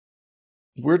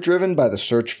We're driven by the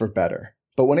search for better.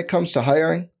 But when it comes to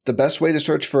hiring, the best way to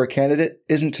search for a candidate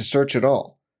isn't to search at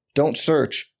all. Don't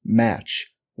search,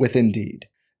 match with Indeed.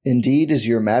 Indeed is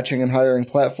your matching and hiring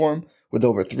platform with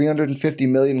over 350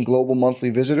 million global monthly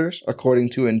visitors,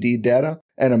 according to Indeed data,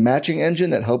 and a matching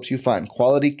engine that helps you find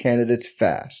quality candidates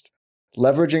fast.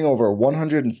 Leveraging over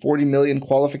 140 million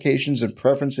qualifications and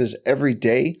preferences every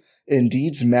day,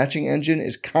 Indeed's matching engine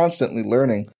is constantly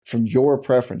learning from your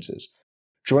preferences.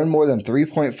 Join more than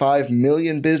 3.5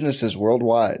 million businesses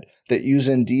worldwide that use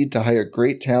Indeed to hire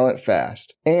great talent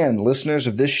fast. And listeners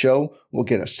of this show will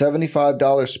get a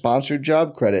 $75 sponsored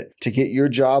job credit to get your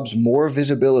jobs more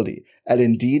visibility at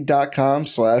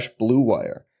Indeed.com/Blue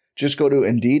Wire. Just go to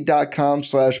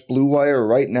Indeed.com/Blue Wire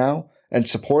right now and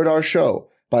support our show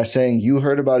by saying you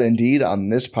heard about Indeed on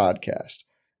this podcast.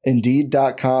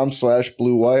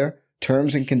 Indeed.com/Blue Wire.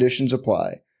 Terms and conditions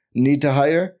apply. Need to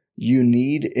hire? You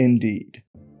need Indeed.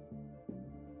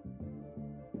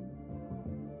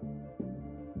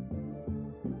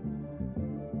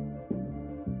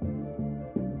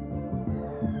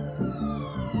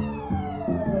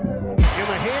 In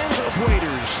the hands of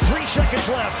Waiters, 3 seconds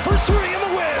left for 3 in the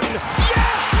win.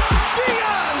 Yes!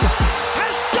 Dion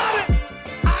has done it!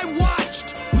 I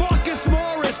watched Marcus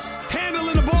Morris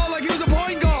handling the ball like he was a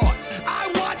point guard.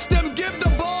 I watched them give the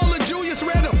ball to Julius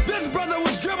Randle. This brother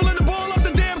was dribbling the ball up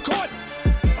the damn court.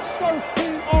 First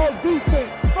team all defense.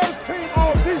 First team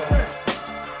all defense.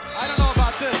 I don't know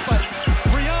about this, but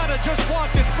Rihanna just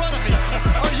walked in front of me.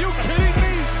 Are you kidding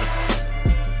me?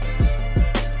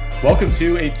 Welcome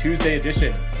to a Tuesday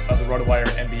edition of the RotoWire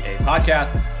NBA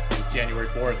podcast. It's January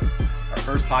 4th, our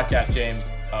first podcast,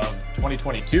 James, of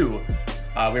 2022. We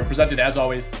are presented, as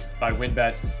always, by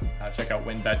WynnBET. Check out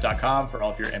WynnBET.com for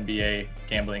all of your NBA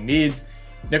gambling needs.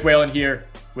 Nick Whalen here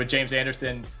with James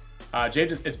Anderson.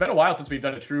 James, it's been a while since we've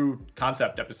done a true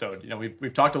concept episode. You know,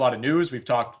 we've talked a lot of news. We've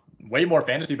talked way more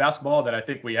fantasy basketball than I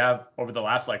think we have over the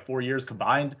last 4 years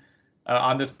combined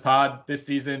on this pod this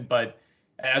season. But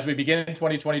as we begin in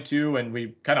 2022 and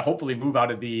we kind of hopefully move out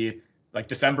of the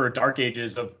December dark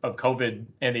ages of COVID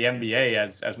in the NBA,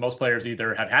 as most players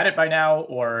either have had it by now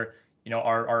or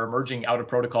are emerging out of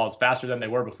protocols faster than they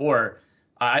were before,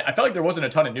 I felt like there wasn't a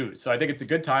ton of news. So I think it's a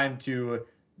good time to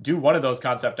do one of those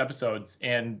concept episodes.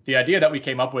 And the idea that we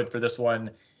came up with for this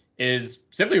one is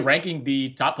simply ranking the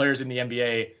top players in the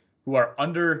NBA who are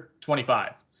under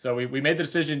 25. So we made the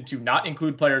decision to not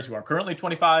include players who are currently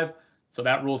 25. So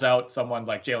that rules out someone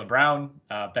like Jaylen Brown,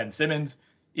 Ben Simmons.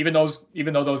 Even though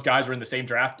those guys were in the same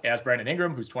draft as Brandon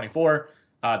Ingram, who's 24,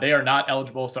 they are not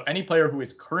eligible. So any player who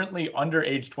is currently under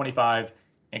age 25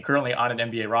 and currently on an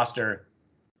NBA roster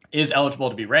is eligible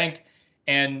to be ranked.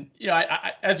 And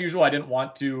I, as usual, I didn't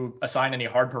want to assign any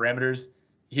hard parameters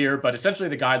here, but essentially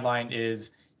the guideline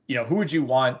is, who would you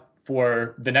want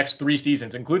for the next 3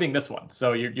 seasons, including this one?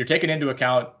 So you're taking into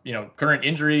account, current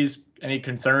injuries, any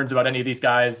concerns about any of these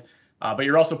guys. But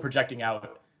you're also projecting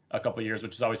out a couple of years,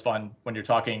 which is always fun when you're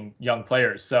talking young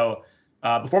players. So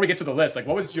before we get to the list,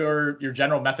 what was your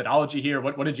general methodology here?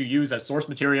 What did you use as source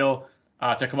material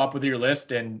to come up with your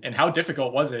list? And how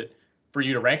difficult was it for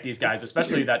you to rank these guys,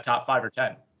 especially that top 5 or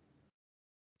 10?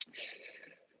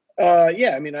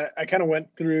 I kind of went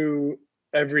through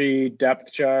every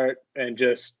depth chart and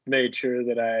just made sure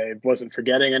that I wasn't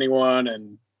forgetting anyone.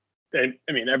 And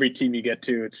every team you get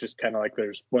to, it's just kind of like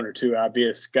there's 1 or 2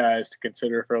 obvious guys to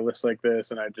consider for a list like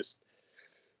this. And I just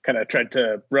kind of tried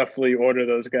to roughly order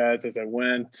those guys as I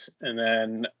went. And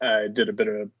then I did a bit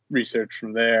of research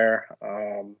from there,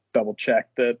 double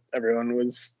checked that everyone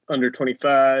was under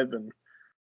 25. And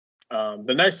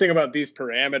the nice thing about these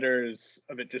parameters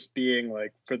of it just being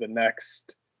for the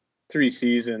next 3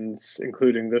 seasons,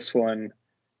 including this one,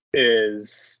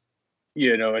 is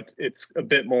it's a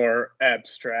bit more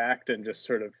abstract and just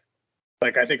sort of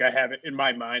I think I have it in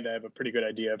my mind. I have a pretty good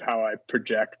idea of how I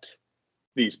project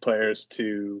these players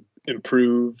to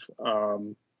improve.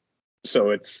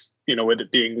 So it's, with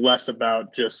it being less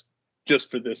about just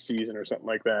for this season or something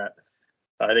like that,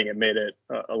 I think it made it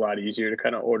a lot easier to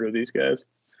kind of order these guys.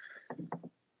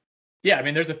 Yeah,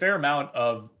 there's a fair amount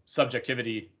of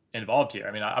subjectivity involved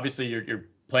here. Obviously you're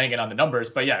playing it on the numbers,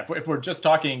 but yeah, if we're just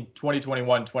talking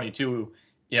 2021, 22,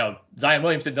 Zion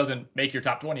Williamson doesn't make your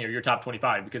top 20 or your top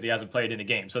 25 because he hasn't played in a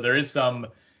game. So there's a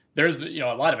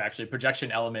lot of actually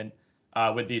projection element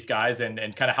with these guys and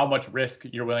kind of how much risk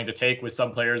you're willing to take with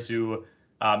some players who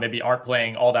maybe aren't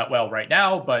playing all that well right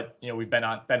now, but we've been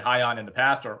high on in the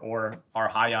past or are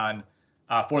high on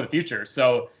for the future.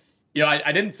 So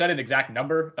I didn't set an exact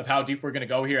number of how deep we're going to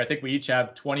go here. I think we each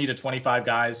have 20 to 25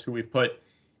 guys who we've put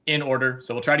in order.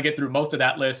 So we'll try to get through most of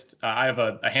that list. I have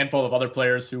a handful of other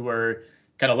players who were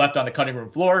kind of left on the cutting room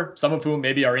floor, some of whom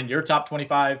maybe are in your top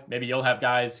 25. Maybe you'll have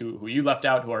guys who you left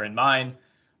out who are in mine.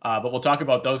 But we'll talk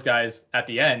about those guys at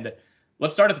the end.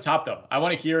 Let's start at the top, though. I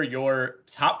want to hear your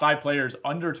top 5 players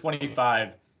under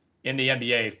 25 in the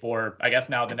NBA for, I guess,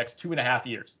 now the next 2.5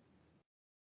 years.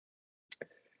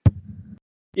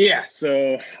 Yeah,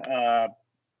 so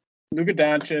Luka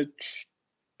Doncic,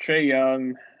 Trae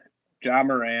Young, Ja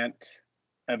Morant,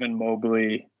 Evan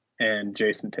Mobley, and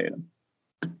Jason Tatum.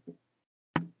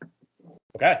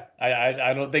 Okay.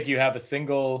 I don't think you have a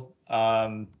single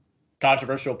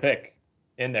controversial pick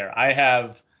in there. I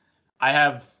have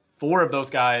 4 of those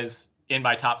guys in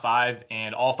my top 5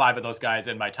 and all 5 of those guys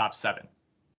in my top 7.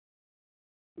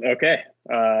 Okay.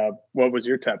 What was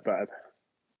your top 5?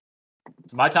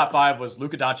 So my top 5 was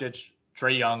Luka Doncic,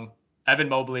 Trae Young, Evan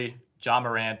Mobley, Ja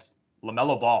Morant,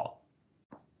 LaMelo Ball,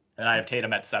 and I have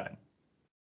Tatum at 7.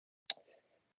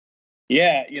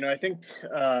 Yeah, I think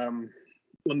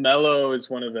LaMelo is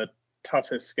one of the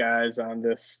toughest guys on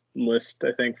this list,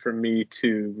 I think, for me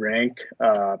to rank.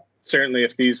 Certainly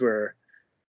if these were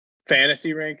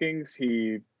fantasy rankings,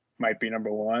 he might be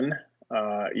number 1,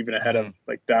 even ahead of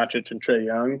like Doncic and Trae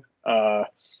Young.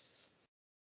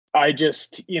 I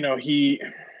just, he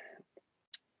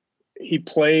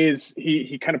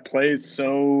kind of plays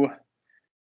so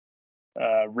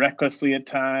recklessly at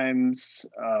times.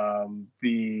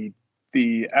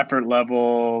 The effort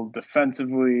level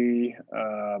defensively,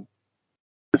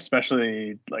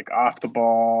 especially like off the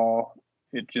ball,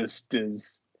 it just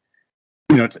is,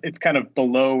 it's kind of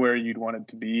below where you'd want it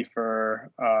to be for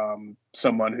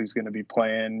someone who's going to be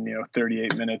playing,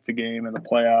 38 minutes a game in the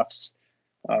playoffs.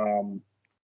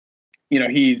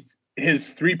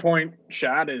 His 3-point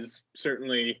shot is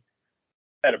certainly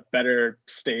at a better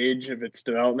stage of its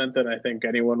development than I think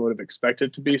anyone would have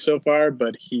expected to be so far,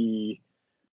 but he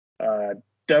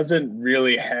doesn't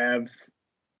really have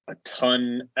a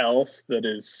ton else that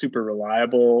is super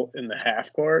reliable in the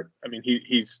half court. I mean,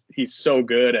 he's so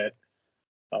good at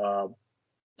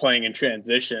playing in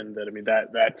transition that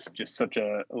that's just such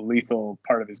a lethal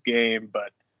part of his game.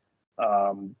 But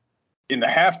in the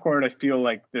half court, I feel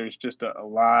like there's just a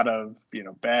lot of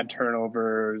bad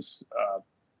turnovers,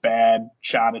 bad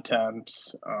shot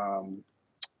attempts,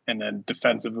 and then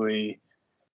defensively,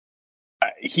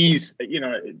 he's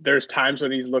there's times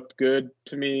when he's looked good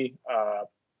to me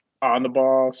on the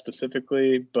ball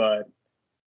specifically, but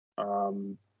I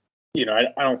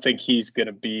don't think he's going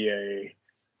to be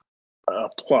a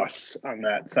plus on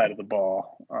that side of the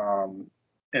ball.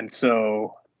 And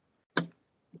so,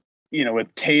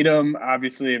 with Tatum,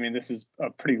 obviously, I mean, this is a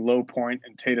pretty low point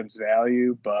in Tatum's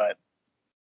value, but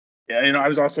I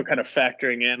was also kind of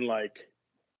factoring in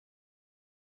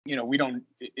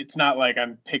it's not like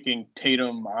I'm picking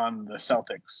Tatum on the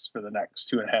Celtics for the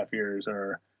next 2.5 years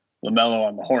or LaMelo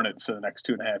on the Hornets for the next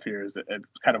 2.5 years. It's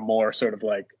kind of more sort of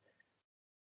like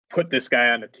put this guy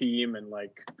on a team and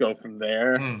go from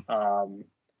there. And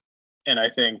I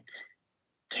think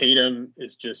Tatum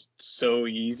is just so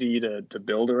easy to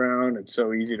build around and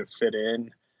so easy to fit in.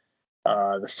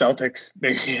 The Celtics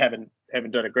maybe haven't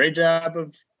done a great job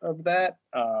of that.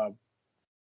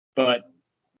 But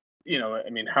I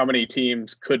mean, how many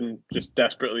teams couldn't just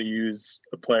desperately use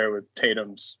a player with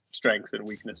Tatum's strengths and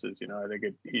weaknesses? I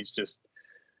think it's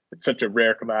such a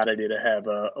rare commodity to have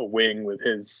a wing with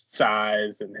his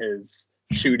size and his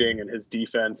shooting and his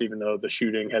defense. Even though the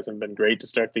shooting hasn't been great to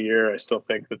start the year, I still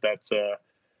think that's a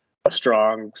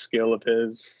strong skill of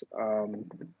his.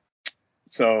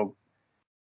 So,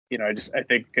 I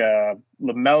think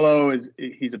LaMelo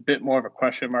he's a bit more of a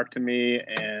question mark to me,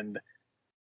 and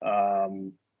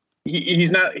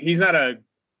he's not a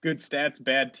good stats,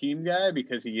 bad team guy,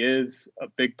 because he is a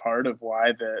big part of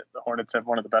why the Hornets have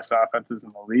one of the best offenses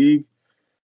in the league.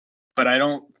 But I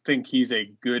don't think he's a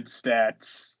good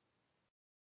stats,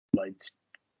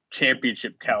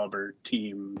 championship caliber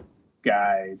team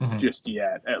guy just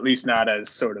yet, at least not as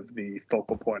sort of the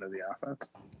focal point of the offense.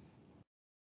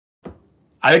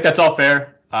 I think that's all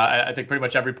fair. I think pretty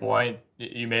much every point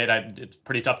you made, it's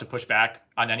pretty tough to push back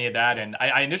on any of that. And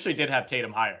I initially did have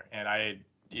Tatum higher, and I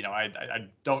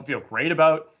don't feel great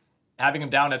about having him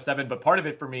down at 7. But part of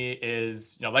it for me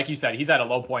is, like you said, he's at a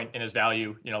low point in his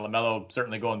value. LaMelo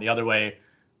certainly going the other way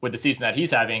with the season that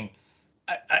he's having.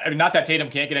 I mean, not that Tatum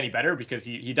can't get any better, because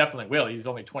he definitely will. He's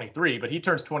only 23, but he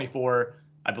turns 24,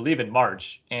 I believe, in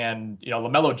March. And,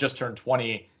 LaMelo just turned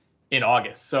 20 in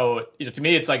August. So, to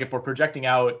me, it's like, if we're projecting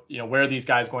out, where are these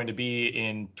guys going to be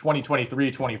in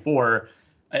 2023, 24,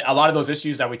 a lot of those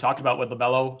issues that we talked about with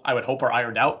LaMelo, I would hope are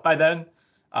ironed out by then.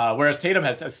 Whereas Tatum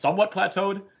has somewhat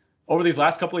plateaued over these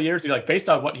last couple of years. Based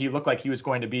on what he looked like he was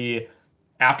going to be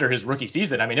after his rookie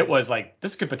season, I mean, it was like,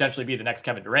 this could potentially be the next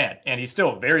Kevin Durant. And he's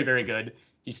still very, very good.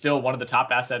 He's still one of the top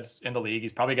assets in the league.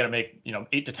 He's probably going to make,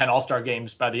 8 to 10 All-Star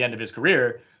games by the end of his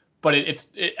career. But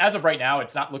as of right now,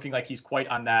 it's not looking like he's quite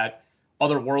on that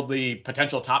otherworldly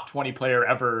potential top 20 player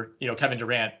ever, Kevin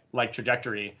Durant like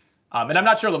trajectory. And I'm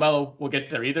not sure LaMelo will get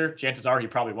there either. Chances are he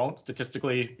probably won't.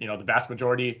 Statistically, the vast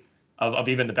majority of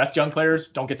even the best young players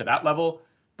don't get to that level.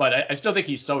 But I still think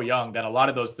he's so young that a lot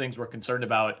of those things we're concerned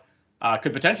about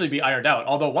could potentially be ironed out.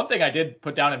 Although one thing I did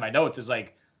put down in my notes is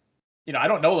like, I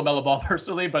don't know LaMelo Ball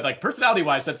personally, but like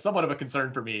personality-wise, that's somewhat of a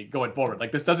concern for me going forward.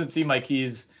 Like this doesn't seem like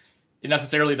he's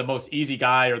necessarily the most easy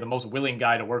guy or the most willing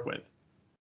guy to work with.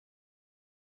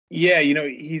 Yeah,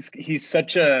 he's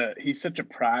such a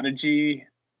prodigy,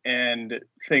 and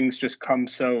things just come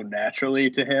so naturally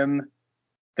to him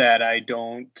that I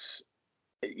don't.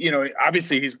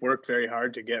 Obviously he's worked very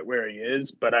hard to get where he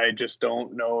is, but I just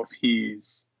don't know if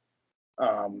he's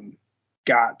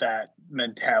got that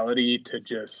mentality to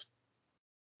just,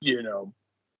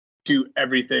 do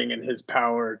everything in his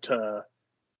power to,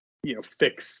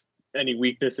 fix any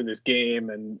weakness in his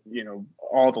game and,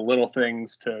 all the little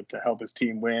things to help his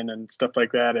team win and stuff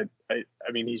like that.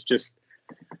 I mean, he's just,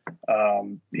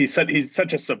 he's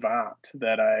such a savant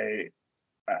that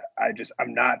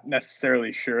I'm not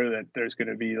necessarily sure that there's going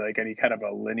to be like any kind of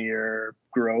a linear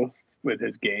growth with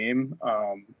his game.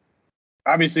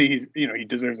 Obviously he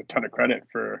deserves a ton of credit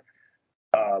for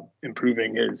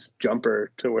improving his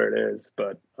jumper to where it is.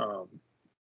 But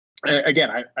again,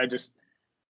 I just,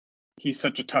 he's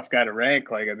such a tough guy to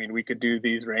rank. Like, I mean, we could do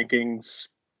these rankings,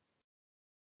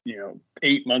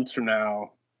 8 months from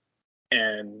now,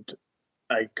 and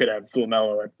I could have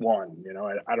LaMelo at 1.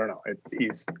 I don't know.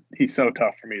 He's so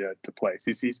tough for me to place.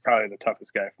 He's probably the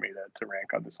toughest guy for me to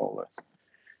rank on this whole list.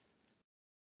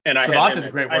 And Savant is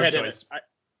a great word choice.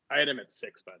 I had him at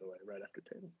 6, by the way, right after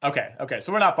Tatum. Okay.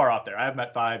 So we're not far off there. I have him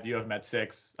at 5. You have him at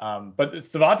 6. But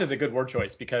Savant is a good word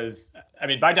choice because, I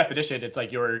mean, by definition, it's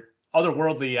like you're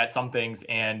otherworldly at some things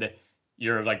and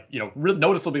you're like,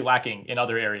 noticeably lacking in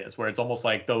other areas where it's almost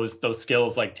like those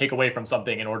skills like take away from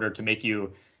something in order to make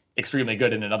you extremely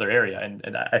good in another area.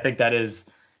 And I think that is,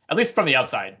 at least from the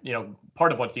outside,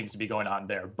 part of what seems to be going on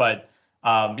there. But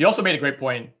you also made a great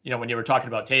point, when you were talking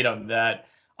about Tatum, that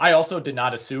I also did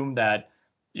not assume that,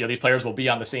 these players will be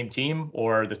on the same team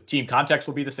or the team context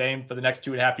will be the same for the next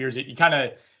 2.5 years. You kind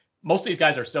of, most of these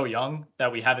guys are so young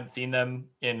that we haven't seen them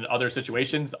in other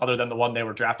situations other than the one they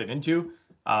were drafted into.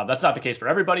 That's not the case for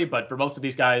everybody, but for most of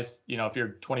these guys, if you're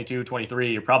 22,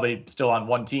 23, you're probably still on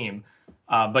one team.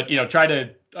 But,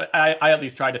 I at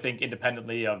least try to think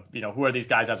independently of, who are these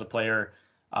guys as a player,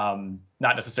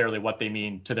 not necessarily what they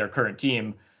mean to their current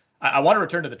team. I want to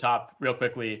return to the top real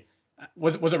quickly.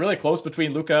 Was it really close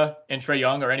between Luka and Trae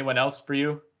Young or anyone else for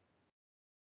you?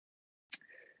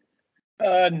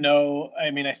 No, I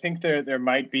mean, I think there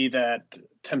might be that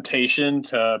temptation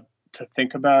to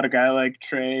think about a guy like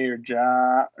Trae or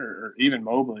Ja or even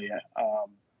Mobley.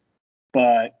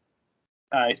 But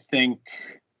I think,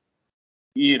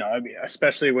 I mean,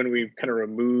 especially when we kind of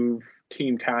remove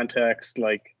team context,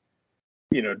 like,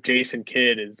 Jason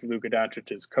Kidd is Luka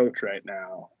Doncic's coach right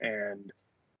now. And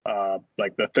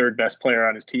like the third best player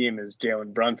on his team is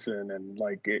Jalen Brunson. And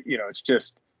like,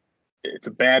 it's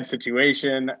a bad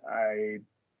situation. I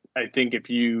think if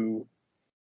you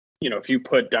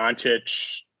put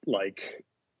Doncic like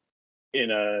in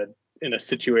a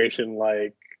situation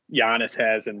like Giannis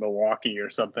has in Milwaukee or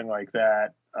something like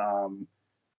that,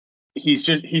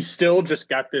 he's still just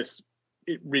got this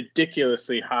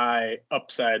ridiculously high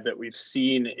upside that we've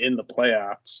seen in the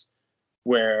playoffs,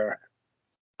 where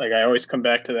like I always come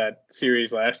back to that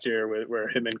series last year where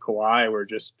him and Kawhi were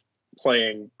just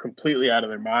playing completely out of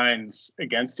their minds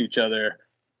against each other.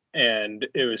 And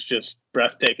it was just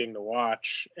breathtaking to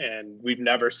watch. And we've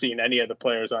never seen any of the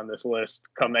players on this list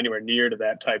come anywhere near to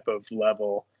that type of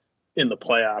level in the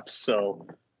playoffs. So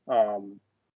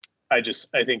I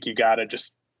think you got to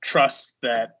just trust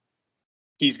that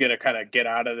he's going to kind of get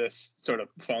out of this sort of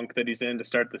funk that he's in to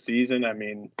start the season. I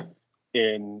mean, I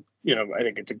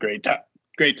think it's a great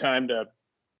time to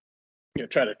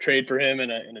try to trade for him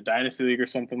in a dynasty league or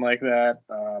something like that.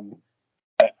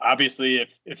 Obviously,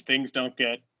 if things don't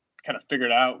get kind of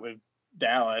figured out with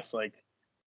Dallas, like,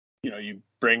 you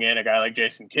bring in a guy like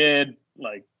Jason Kidd,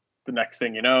 like the next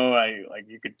thing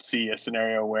you could see a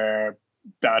scenario where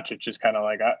Doncic is kind of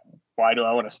like, why do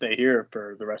I want to stay here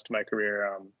for the rest of my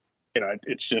career?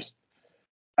 It's just,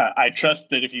 I trust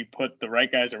that if you put the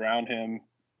right guys around him,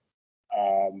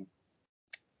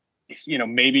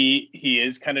 maybe he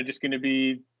is kind of just going to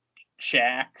be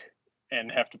Shaq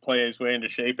and have to play his way into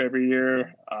shape every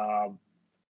year.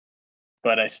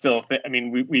 but I still think, I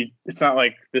mean, we it's not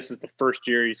like this is the first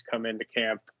year he's come into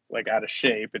camp like out of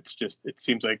shape. It's just, it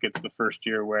seems like it's the first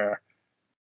year where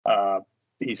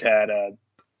he's had a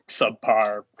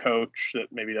subpar coach that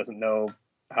maybe doesn't know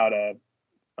how to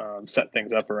set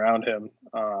things up around him.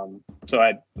 So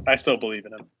I still believe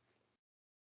in him.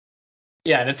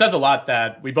 Yeah, and it says a lot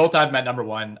that we both have him at number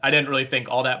one. I didn't really think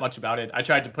all that much about it. I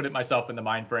tried to put it myself in the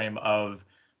mind frame of,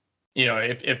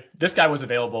 if this guy was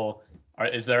available,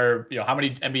 is there, how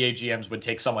many NBA GMs would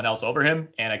take someone else over him?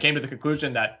 And I came to the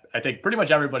conclusion that I think pretty much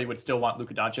everybody would still want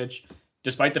Luka Doncic,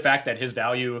 despite the fact that his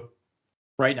value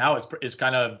right now is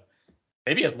kind of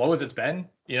maybe as low as it's been,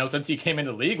 since he came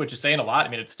into the league, which is saying a lot. I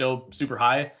mean, it's still super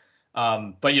high.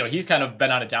 But, he's kind of been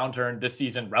on a downturn this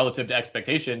season relative to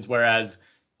expectations, whereas,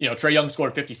 Trae Young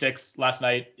scored 56 last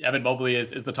night. Evan Mobley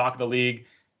is the talk of the league.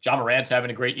 Ja Morant's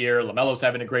having a great year. LaMelo's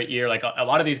having a great year. Like a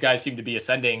lot of these guys seem to be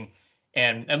ascending.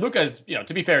 And Luka's,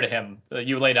 to be fair to him,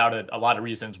 you laid out a lot of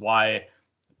reasons why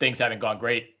things haven't gone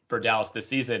great for Dallas this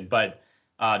season. But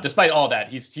despite all that,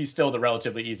 he's still the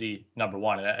relatively easy number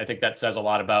one. And I think that says a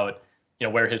lot about,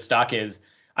 where his stock is.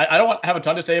 I don't have a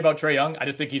ton to say about Trae Young. I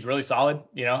just think he's really solid.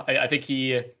 I think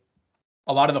a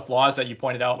lot of the flaws that you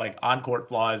pointed out, like on-court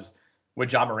flaws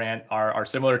with Ja Morant, are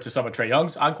similar to some of Trae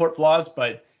Young's on-court flaws,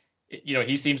 but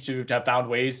he seems to have found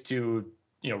ways to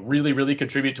really, really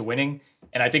contribute to winning.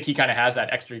 And I think he kind of has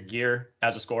that extra gear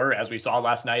as a scorer, as we saw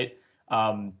last night,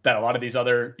 that a lot of these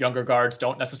other younger guards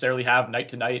don't necessarily have night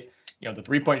to night. The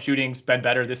 3-point shooting's been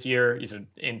better this year. He's an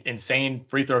insane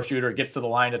free throw shooter, gets to the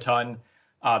line a ton.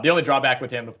 The only drawback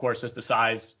with him, of course, is the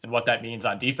size and what that means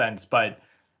on defense. But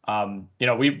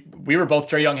we were both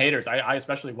Trae Young haters. I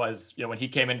especially was. When he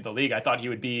came into the league, I thought he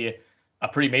would be a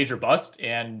pretty major bust,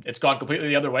 and it's gone completely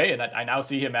the other way. And I now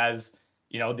see him as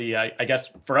I guess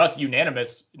for us,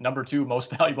 unanimous number 2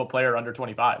 most valuable player under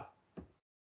 25.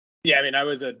 Yeah, I mean, I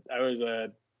was a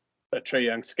Trae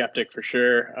Young skeptic for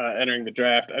sure entering the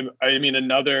draft. I mean,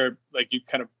 another, like you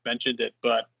kind of mentioned it,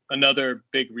 but another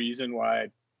big reason why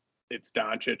it's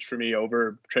Doncic for me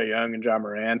over Trae Young and Ja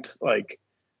Morant, like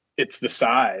it's the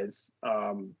size.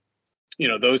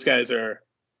 Those guys are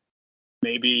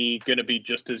maybe going to be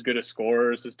just as good as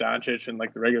scorers as Doncic in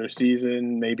like the regular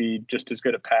season, maybe just as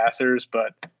good at passers,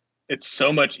 but it's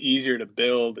so much easier to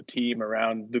build a team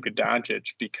around Luka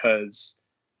Doncic because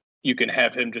you can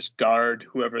have him just guard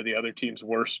whoever the other team's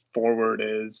worst forward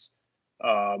is.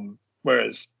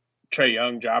 Whereas Trae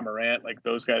Young, Ja Morant, like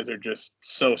those guys are just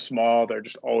so small. They're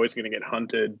just always going to get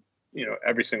hunted,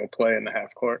 every single play in the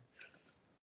half court.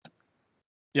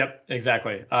 Yep,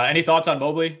 exactly. Any thoughts on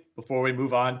Mobley before we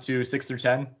move on to 6 through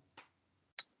 10?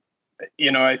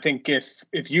 I think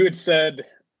if you had said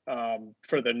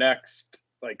for the next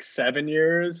like 7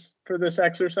 years for this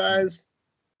exercise,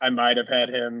 I might have had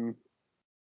him.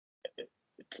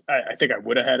 I think I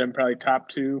would have had him probably top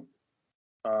 2.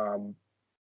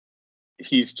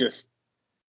 He's just,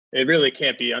 it really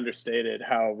can't be understated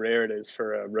how rare it is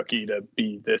for a rookie to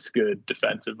be this good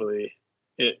defensively.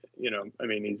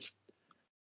 He's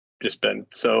just been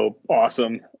so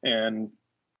awesome, and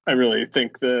I really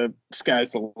think the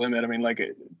sky's the limit. I mean,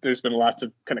 there's been lots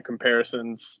of kind of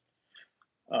comparisons.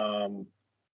 I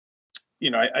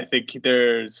think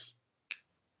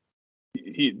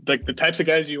like the types of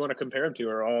guys you want to compare him to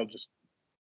are all just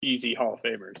easy Hall of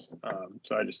Famers.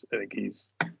 So I think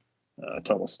he's a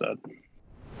total stud.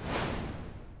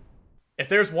 If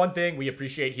there's one thing we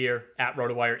appreciate here at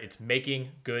RotoWire, it's making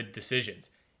good decisions,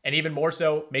 and even more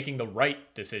so, making the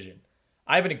right decision.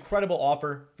 I have an incredible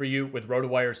offer for you with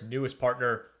RotoWire's newest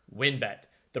partner, WynnBET,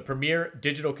 the premier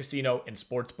digital casino and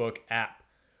sportsbook app.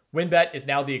 WynnBET is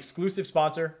now the exclusive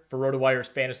sponsor for RotoWire's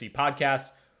fantasy podcast.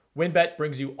 WynnBET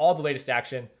brings you all the latest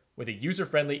action with a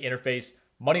user-friendly interface,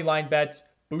 moneyline bets,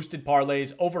 boosted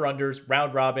parlays, over-unders,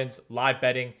 round robins, live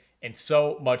betting, and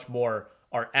so much more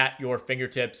are at your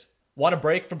fingertips. Want a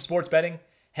break from sports betting?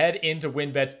 Head into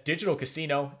WynnBET's digital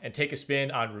casino and take a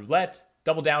spin on roulette,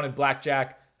 double down in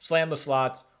blackjack, slam the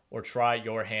slots, or try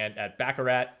your hand at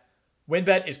Baccarat.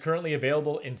 WynnBET is currently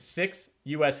available in 6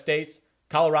 U.S. states: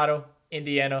 Colorado,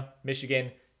 Indiana,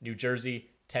 Michigan, New Jersey,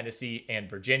 Tennessee, and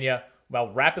Virginia,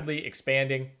 while rapidly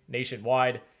expanding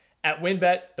nationwide. At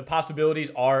WynnBET, the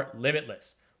possibilities are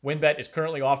limitless. WynnBET is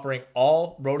currently offering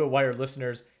all RotoWire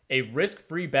listeners a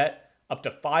risk-free bet up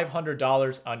to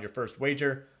 $500 on your first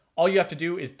wager. All you have to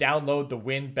do is download the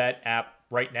WynnBET app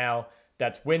right now.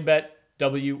 That's WynnBET,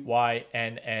 WYNNBET.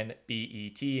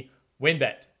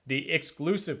 WynnBET, the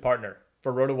exclusive partner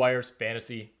for RotoWire's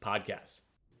fantasy podcast.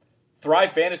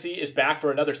 Thrive Fantasy is back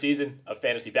for another season of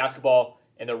fantasy basketball,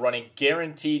 and they're running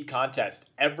guaranteed contests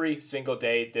every single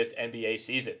day this NBA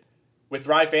season. With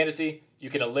Thrive Fantasy, you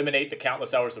can eliminate the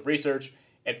countless hours of research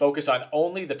and focus on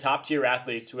only the top-tier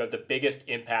athletes who have the biggest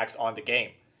impacts on the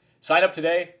game. Sign up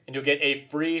today, and you'll get a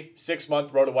free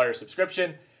 6-month RotoWire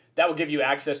subscription that will give you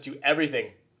access to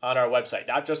everything on our website,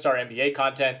 not just our NBA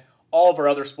content, all of our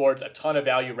other sports, a ton of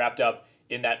value wrapped up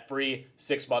in that free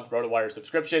 6-month RotoWire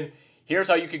subscription. Here's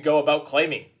how you can go about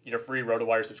claiming your free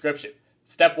RotoWire subscription.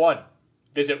 Step 1,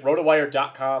 visit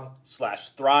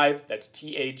rotowire.com/thrive. That's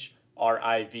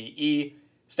THRIVE.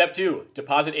 Step 2,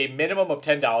 deposit a minimum of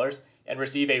 $10 and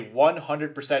receive a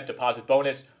 100% deposit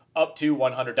bonus up to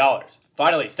 $100.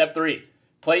 Finally, step 3,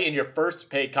 play in your first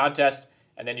paid contest,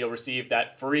 and then you'll receive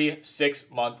that free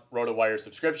 6-month RotoWire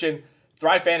subscription.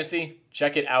 Thrive Fantasy,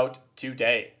 check it out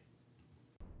today.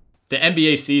 The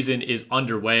NBA season is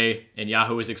underway, and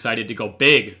Yahoo is excited to go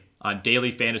big on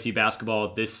daily fantasy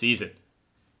basketball this season.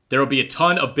 There will be a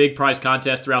ton of big prize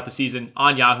contests throughout the season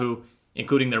on Yahoo,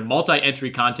 including their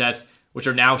multi-entry contests, which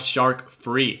are now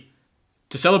shark-free.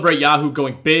 To celebrate Yahoo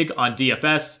going big on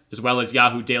DFS, as well as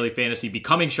Yahoo Daily Fantasy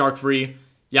becoming shark-free,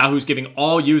 Yahoo's giving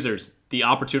all users the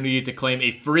opportunity to claim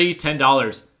a free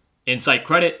 $10 in site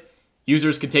credit.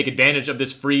 Users can take advantage of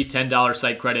this free $10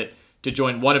 site credit to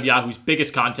join one of Yahoo's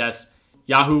biggest contests.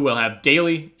 Yahoo will have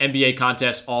daily NBA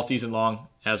contests all season long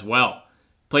as well.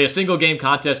 Play a single game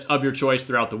contest of your choice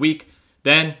throughout the week.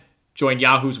 Then join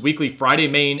Yahoo's weekly Friday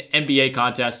main NBA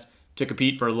contest to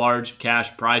compete for large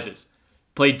cash prizes.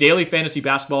 Play daily fantasy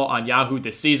basketball on Yahoo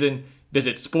this season.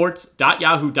 Visit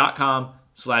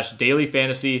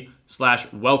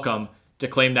sports.yahoo.com/dailyfantasy/welcome to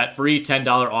claim that free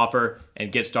 $10 offer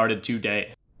and get started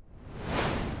today. All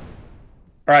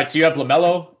right, so you have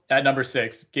LaMelo at number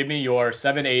 6. Give me your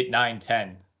 7, 8, 9,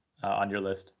 10 on your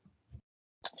list.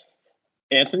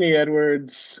 Anthony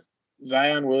Edwards,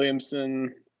 Zion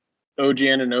Williamson, OG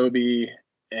Anunoby,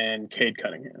 and Cade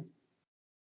Cunningham.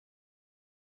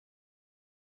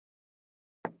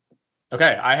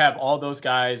 Okay, I have all those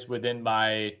guys within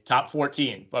my top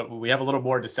 14, but we have a little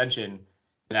more dissension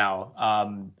now.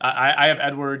 I have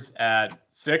Edwards at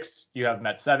 6. You have him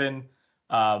at 7.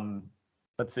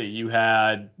 Let's see. You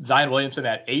had Zion Williamson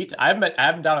at 8. I have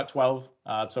him down at 12,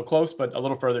 so close, but a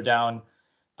little further down.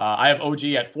 I have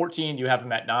OG at 14. You have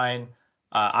him at 9.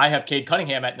 I have Cade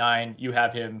Cunningham at 9. You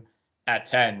have him at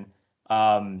 10.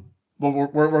 Well,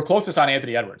 we're closest on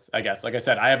Anthony Edwards, I guess. Like I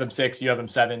said, I have him 6. You have him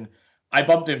 7. I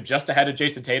bumped him just ahead of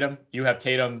Jason Tatum. You have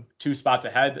Tatum 2 spots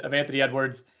ahead of Anthony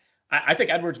Edwards. I think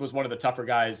Edwards was one of the tougher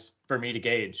guys for me to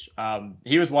gauge.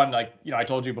 He was one, like, I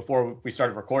told you before we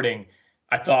started recording,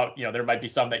 I thought, there might be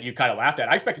some that you kind of laughed at.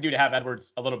 I expected you to have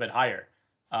Edwards a little bit higher.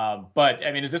 But,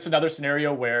 I mean, is this another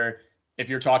scenario where if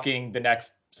you're talking the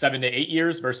next 7 to 8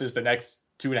 years versus the next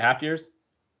 2.5 years?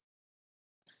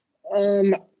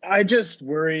 I just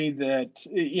worry that,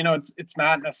 it's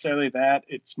not necessarily that.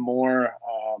 It's more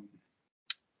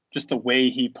just the way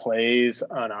he plays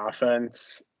on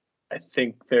offense. I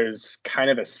think there's kind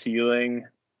of a ceiling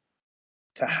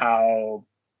to how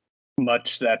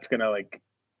much that's going to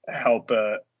help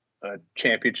a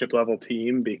championship level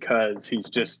team, because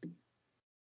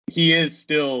he is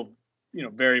still,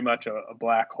 very much a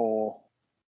black hole.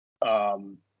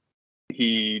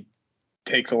 He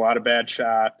takes a lot of bad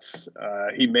shots.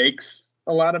 He makes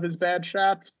a lot of his bad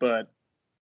shots, but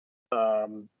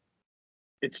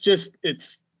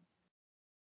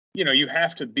you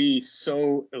have to be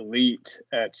so elite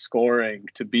at scoring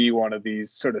to be one of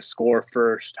these sort of score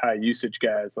first, high usage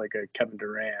guys like a Kevin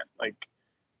Durant. Like,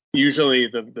 usually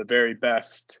the very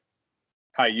best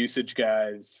high usage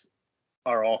guys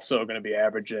are also going to be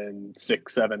averaging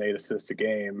 6, 7, 8 assists a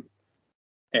game.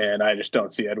 And I just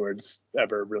don't see Edwards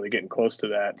ever really getting close to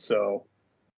that. So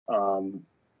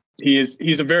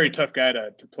he's a very tough guy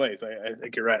to place. I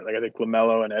think you're right. Like, I think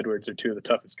LaMelo and Edwards are two of the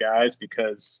toughest guys,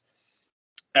 because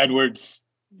Edwards,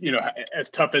 as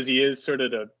tough as he is sort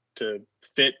of to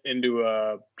fit into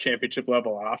a championship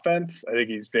level offense, I think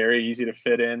he's very easy to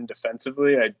fit in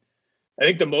defensively. I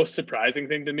think the most surprising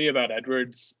thing to me about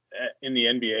Edwards in the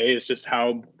NBA is just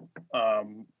how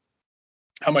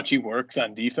much he works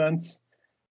on defense.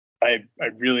 I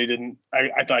really didn't.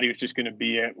 I thought he was just going to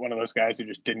be one of those guys who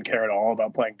just didn't care at all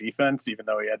about playing defense, even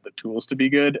though he had the tools to be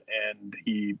good. And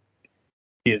he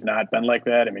has not been like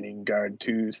that. I mean, he can guard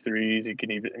 2s, 3s.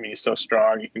 He's so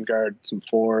strong. He can guard some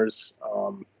 4s.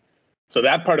 So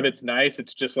that part of it's nice.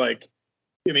 It's just the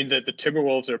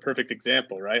Timberwolves are a perfect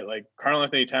example, right? Like,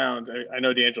 Karl-Anthony Towns, I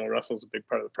know D'Angelo Russell's a big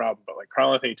part of the problem, but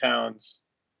Karl-Anthony Towns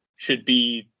should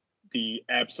be the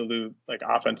absolute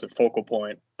offensive focal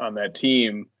point on that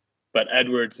team. But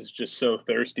Edwards is just so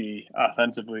thirsty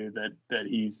offensively that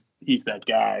he's that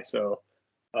guy. So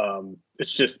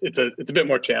it's a bit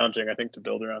more challenging, I think, to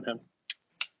build around him.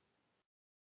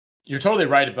 You're totally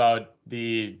right about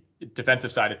the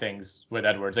defensive side of things with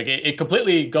Edwards. Like it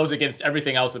completely goes against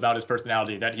everything else about his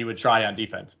personality that he would try on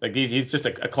defense. Like he's just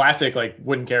a classic, like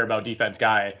wouldn't care about defense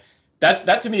guy.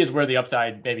 That to me is where the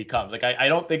upside maybe comes. Like I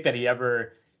don't think that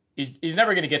he's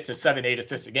never going to get to 7-8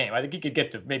 assists a game. I think he could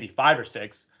get to maybe 5 or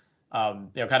 6,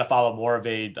 kind of follow more of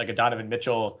a Donovan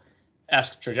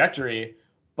Mitchell-esque trajectory.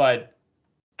 But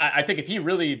I think if he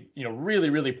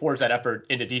really pours that effort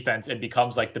into defense and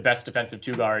becomes like the best defensive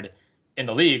 2-guard in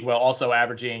the league, while also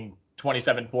averaging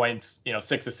 27 points,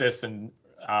 6 assists and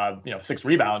 6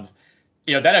 rebounds,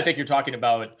 then I think you're talking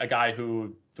about a guy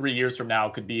who 3 years from now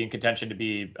could be in contention to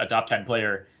be a top 10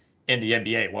 player in the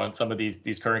NBA when some of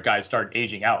these current guys start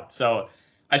aging out. So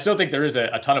I still think there is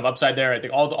a ton of upside there. I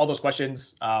think all those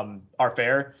questions are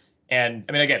fair. And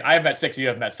I mean, again, I have met 6, you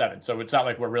have met 7. So it's not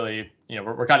like we're really,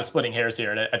 we're kind of splitting hairs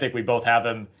here. And I think we both have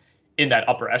him in that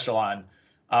upper echelon.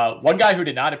 One guy who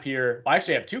did not appear, well, I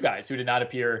actually have 2 guys who did not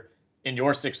appear in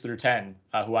your 6 through 10,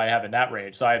 who I have in that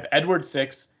range. So I have Edwards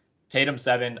 6, Tatum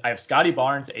 7. I have Scotty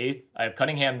Barnes 8th. I have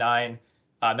Cunningham 9.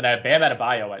 Then I have Bam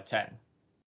Adebayo at 10.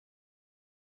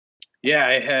 Yeah,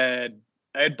 I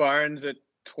had Barnes at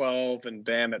 12 and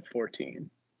Bam at 14.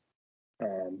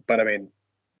 But I mean,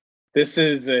 this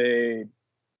is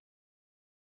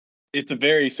it's a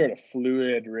very sort of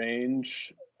fluid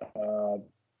range.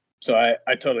 So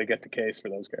I totally get the case for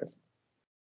those guys.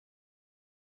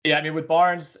 Yeah, I mean, with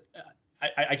Barnes,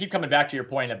 I keep coming back to your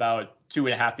point about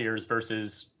 2.5 years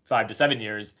versus 5 to 7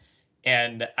 years.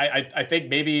 And I think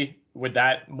maybe with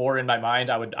that more in my mind,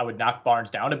 I would knock Barnes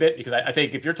down a bit, because I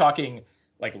think if you're talking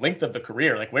like length of the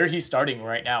career, like where he's starting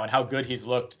right now and how good he's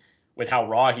looked with how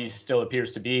raw he still appears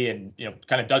to be and,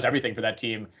 kind of does everything for that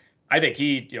team, I think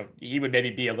he would maybe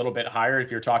be a little bit higher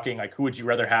if you're talking like who would you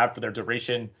rather have for their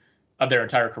duration of their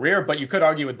entire career. But you could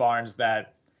argue with Barnes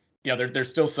that, there's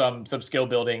still some skill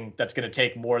building that's going to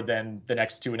take more than the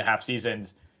next 2.5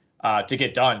 seasons to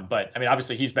get done. But I mean,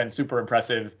 obviously he's been super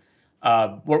impressive.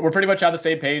 We're pretty much on the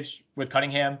same page with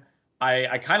Cunningham.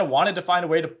 I kind of wanted to find a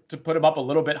way to put him up a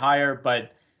little bit higher,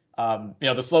 but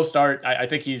the slow start, I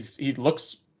think he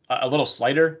looks a little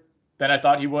slighter than I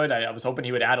thought he would. I was hoping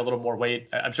he would add a little more weight.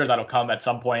 I'm sure that'll come at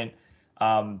some point.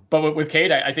 But with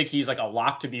Cade, I think he's like a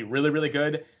lock to be really, really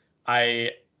good.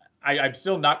 I'm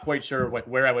still not quite sure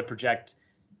where I would project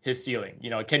his ceiling.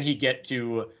 Can he get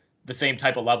to the same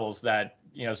type of levels that,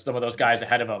 some of those guys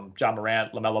ahead of him, John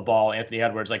Morant, LaMelo Ball, Anthony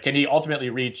Edwards, like, can he ultimately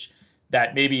reach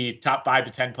that maybe top 5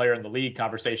 to 10 player in the league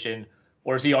conversation?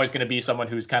 Or is he always going to be someone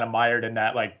who's kind of mired in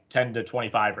that like 10 to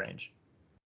 25 range?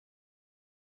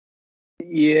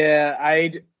 Yeah,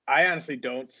 I honestly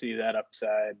don't see that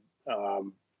upside.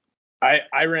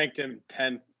 I ranked him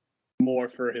 10th more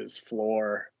for his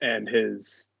floor and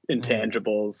his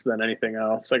intangibles than anything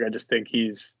else. Like, I just think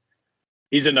he's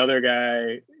another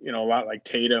guy, a lot like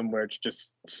Tatum, where it's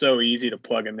just so easy to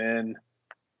plug him in.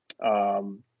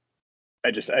 I've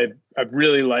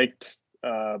really liked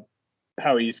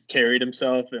how he's carried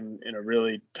himself in a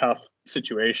really tough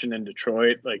situation in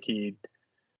Detroit. Like he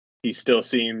still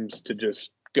seems to just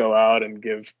go out and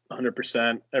give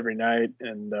 100% every night.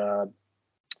 And,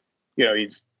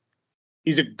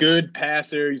 he's a good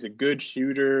passer. He's a good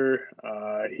shooter.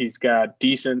 He's got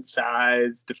decent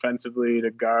size defensively to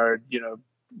guard,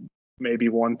 maybe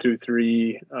 1 through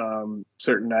 3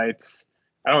 certain nights.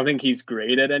 I don't think he's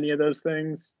great at any of those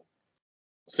things.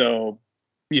 So,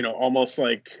 almost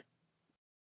like,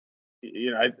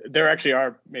 there actually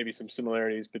are maybe some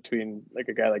similarities between like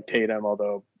a guy like Tatum,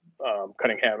 although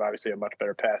Cunningham obviously a much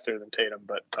better passer than Tatum,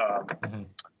 but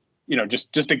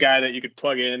just a guy that you could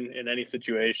plug in any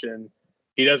situation.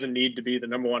 He doesn't need to be the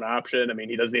number 1 option. I mean,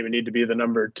 he doesn't even need to be the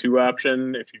number 2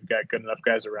 option. If you've got good enough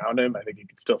guys around him, I think he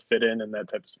could still fit in that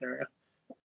type of scenario.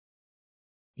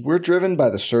 We're driven by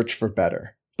the search for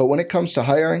better. But when it comes to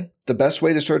hiring, the best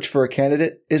way to search for a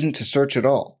candidate isn't to search at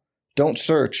all. Don't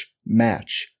search,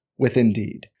 match with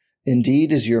Indeed.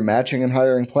 Indeed is your matching and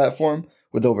hiring platform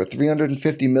with over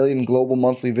 350 million global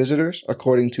monthly visitors,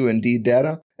 according to Indeed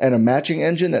data, and a matching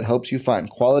engine that helps you find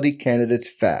quality candidates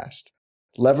fast.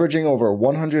 Leveraging over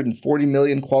 140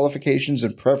 million qualifications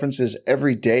and preferences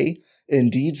every day,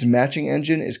 Indeed's matching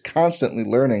engine is constantly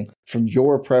learning from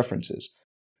your preferences.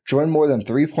 Join more than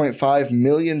 3.5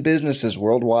 million businesses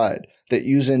worldwide that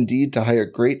use Indeed to hire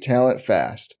great talent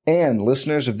fast. And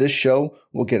listeners of this show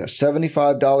will get a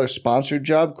 $75 sponsored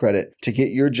job credit to get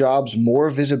your jobs more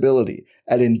visibility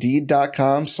at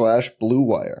Indeed.com/Blue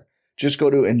Wire. Just go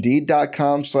to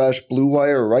Indeed.com/Blue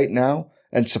Wire right now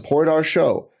and support our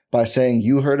show by saying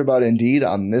you heard about Indeed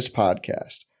on this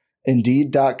podcast.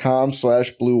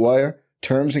 Indeed.com/Blue Wire.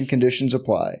 Terms and conditions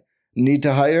apply. Need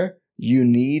to hire? You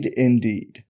need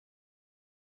Indeed.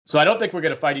 So I don't think we're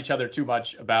going to fight each other too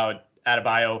much about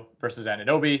Adebayo versus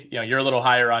Anunoby. You're a little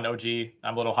higher on OG.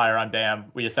 I'm a little higher on Bam.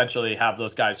 We essentially have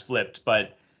those guys flipped,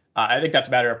 but I think that's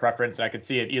a matter of preference, and I could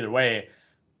see it either way.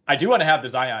 I do want to have the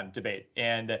Zion debate,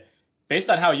 and based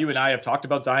on how you and I have talked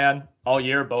about Zion all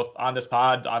year, both on this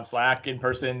pod, on Slack, in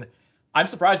person, I'm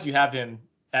surprised you have him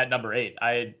at number 8.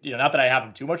 Not that I have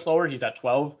him too much lower. He's at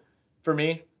 12 for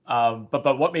me.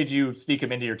 But what made you sneak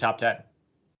him into your top 10?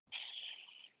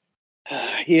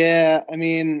 Yeah,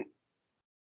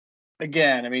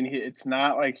 it's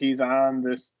not like he's on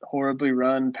this horribly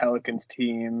run Pelicans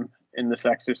team in this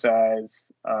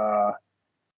exercise.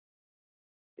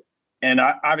 And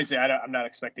I'm not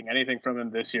expecting anything from him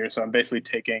this year, so I'm basically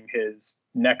taking his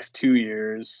next 2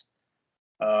 years.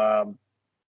 I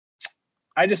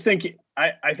just think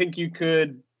I think you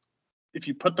could, if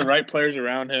you put the right players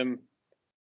around him,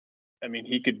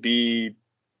 he could be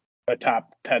a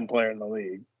top 10 player in the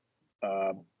league.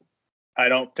 I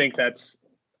don't think that's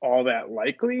all that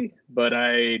likely, but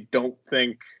I don't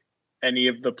think any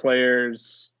of the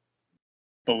players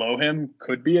below him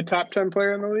could be a top 10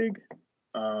 player in the league.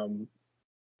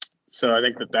 So I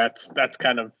think that's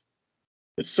kind of,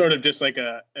 it's sort of just like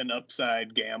an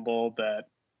upside gamble that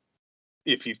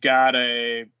if you've got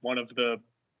one of the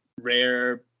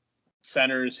rare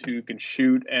centers who can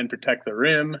shoot and protect the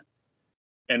rim,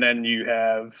 and then you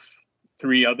have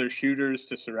 3 other shooters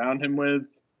to surround him with,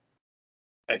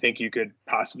 I think you could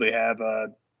possibly have a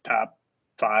top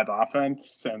 5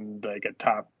 offense and like a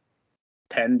top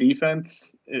 10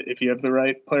 defense if you have the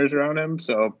right players around him.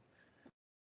 So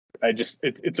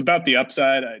it's about the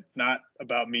upside. It's not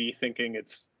about me thinking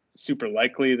it's super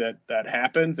likely that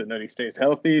happens and that he stays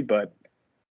healthy, but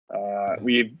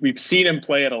we've seen him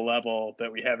play at a level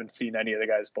that we haven't seen any of the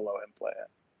guys below him play at.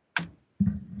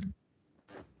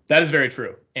 That is very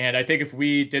true. And I think if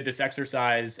we did this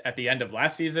exercise at the end of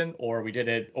last season, or we did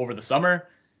it over the summer,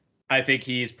 I think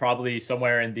he's probably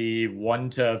somewhere in the 1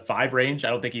 to 5 range. I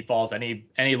don't think he falls any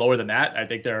lower than that. I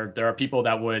think there are people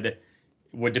that would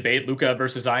debate Luka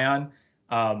versus Zion.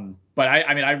 But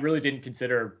I really didn't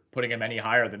consider putting him any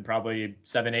higher than probably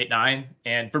 7, 8, 9.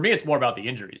 And for me, it's more about the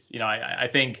injuries. I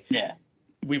think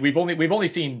we've only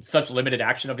seen such limited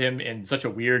action of him in such a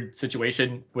weird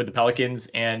situation with the Pelicans.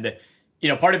 And,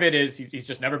 part of it is he's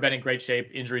just never been in great shape,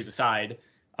 injuries aside.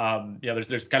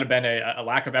 There's kind of been a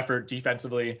lack of effort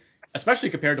defensively,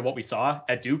 especially compared to what we saw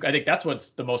at Duke. I think that's what's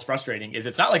the most frustrating is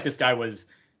it's not like this guy was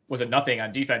a nothing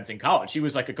on defense in college. He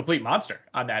was like a complete monster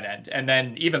on that end. And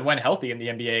then even when healthy in the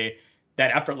NBA,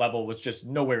 that effort level was just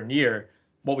nowhere near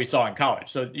what we saw in college.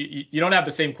 So you don't have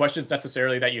the same questions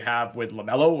necessarily that you have with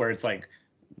LaMelo, where it's like,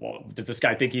 well, does this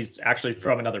guy think he's actually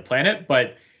from another planet?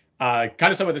 But kind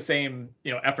of some of the same,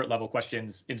 effort level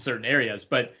questions in certain areas.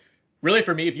 But really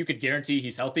for me, if you could guarantee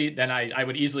he's healthy, then I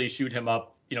would easily shoot him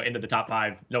up, into the top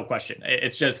 5, no question.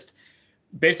 It's just,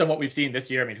 based on what we've seen this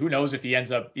year, who knows if he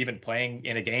ends up even playing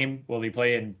in a game? Will he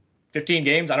play in 15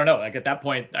 games? I don't know. Like at that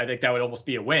point, I think that would almost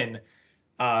be a win.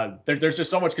 There's just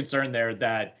so much concern there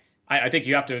that I think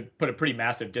you have to put a pretty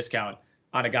massive discount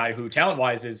on a guy who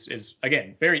talent-wise is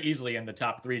again, very easily in the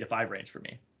top 3 to 5 range for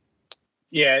me.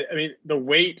 Yeah, the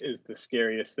weight is the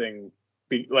scariest thing.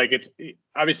 Like it's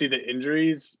obviously the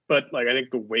injuries, but like I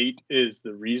think the weight is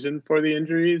the reason for the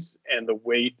injuries, and the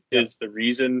weight is the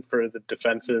reason for the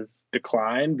defensive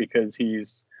decline, because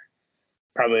he's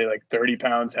probably like 30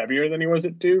 pounds heavier than he was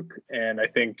at Duke. And I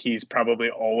think he's probably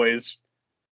always,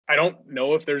 I don't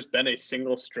know if there's been a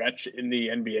single stretch in the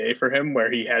NBA for him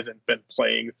where he hasn't been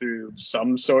playing through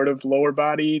some sort of lower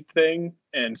body thing.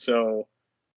 And so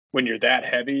when you're that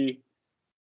heavy,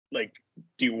 like,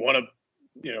 do you want to,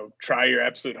 try your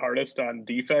absolute hardest on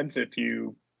defense if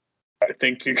you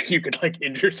think you could like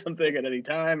injure something at any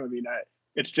time?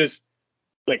 It's just,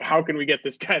 like, how can we get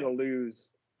this guy to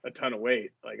lose a ton of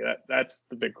weight? Like that's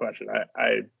the big question.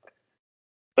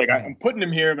 I'm putting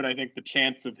him here, but I think the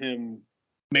chance of him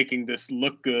making this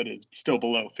look good is still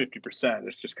below 50%.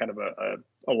 It's just kind of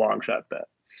a long shot bet.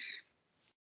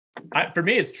 For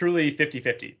me, it's truly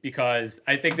 50-50, because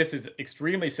I think this is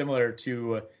extremely similar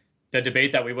to the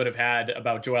debate that we would have had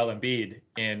about Joel Embiid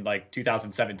in like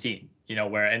 2017,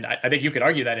 and I think you could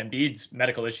argue that Embiid's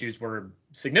medical issues were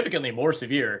significantly more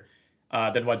severe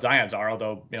than what Zion's are,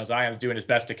 although, Zion's doing his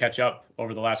best to catch up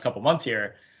over the last couple months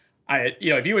here.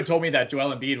 If you had told me that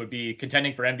Joel Embiid would be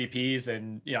contending for MVPs,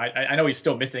 and, I know he's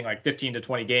still missing like 15 to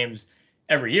 20 games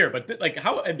every year, but like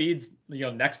how Embiid's,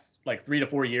 next like 3 to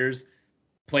 4 years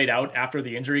played out after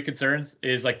the injury concerns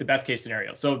is like the best case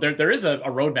scenario. So there is a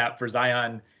roadmap for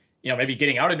Zion, maybe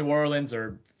getting out of New Orleans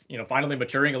or, finally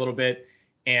maturing a little bit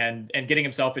and getting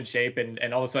himself in shape.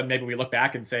 And all of a sudden, maybe we look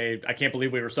back and say, I can't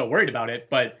believe we were so worried about it.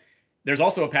 But there's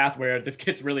also a path where this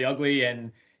gets really ugly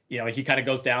and, he kind of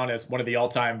goes down as one of the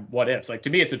all-time what ifs. Like, to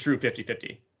me, it's a true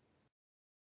 50-50.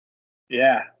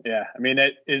 Yeah. I mean,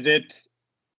 is it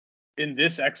in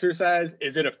this exercise,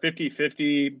 is it a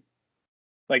 50-50?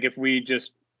 Like, if we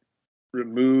just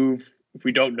if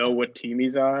we don't know what team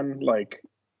he's on, like,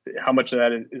 how much of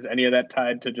that is any of that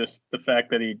tied to just the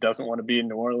fact that he doesn't want to be in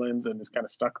New Orleans and is kind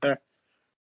of stuck there?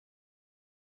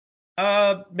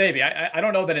 Maybe. I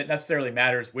don't know that it necessarily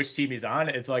matters which team he's on.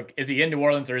 It's like, is he in New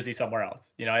Orleans or is he somewhere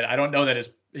else? I don't know that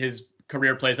his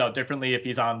career plays out differently if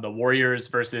he's on the Warriors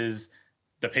versus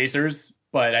the Pacers.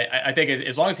 But I think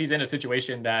as long as he's in a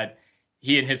situation that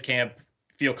he and his camp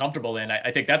feel comfortable in,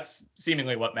 I think that's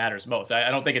seemingly what matters most.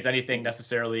 I don't think it's anything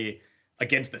necessarily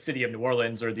against the city of New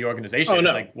Orleans or the organization. Oh, no.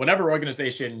 It's like whatever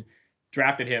organization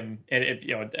drafted him, and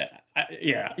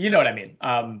yeah, you know what I mean.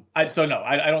 I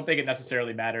don't think it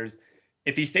necessarily matters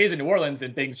if he stays in New Orleans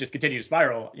and things just continue to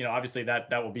spiral. Obviously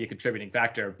that will be a contributing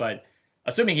factor, but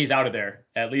assuming he's out of there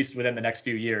at least within the next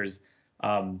few years,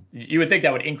 you would think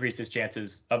that would increase his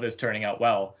chances of this turning out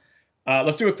well.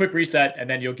 Let's do a quick reset, and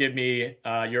then you'll give me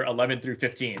your 11 through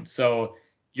 15. So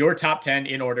your top 10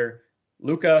 in order: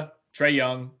 Luka, Trae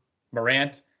Young,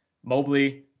 Morant,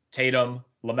 Mobley, Tatum,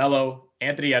 LaMelo,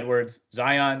 Anthony Edwards,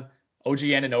 Zion, OG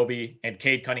Anunoby, and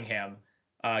Cade Cunningham.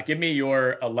 Give me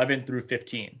your 11 through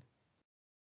 15.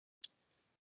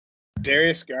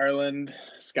 Darius Garland,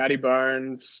 Scotty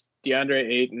Barnes, DeAndre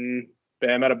Ayton,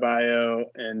 Bam Adebayo,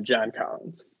 and John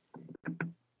Collins.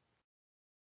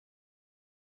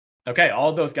 Okay,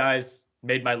 all of those guys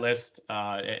made my list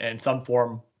in some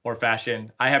form or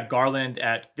fashion. I have Garland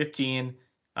at 15.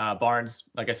 Barnes,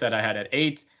 like I said, I had at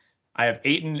 8. I have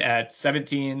Ayton at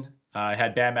 17. I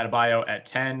had Bam Adebayo at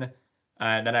 10.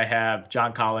 And then I have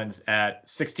John Collins at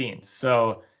 16.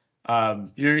 So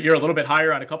you're a little bit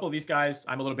higher on a couple of these guys.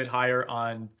 I'm a little bit higher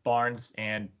on Barnes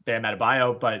and Bam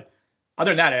Adebayo. But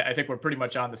other than that, I think we're pretty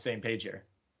much on the same page here.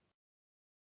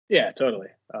 Yeah, totally.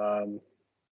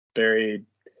 Very,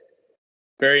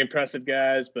 very impressive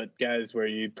guys, but guys where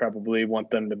you probably want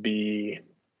them to be,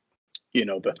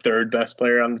 the third best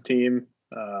player on the team.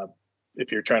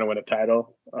 If you're trying to win a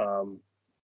title,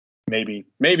 maybe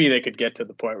they could get to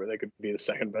the point where they could be the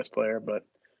second best player, but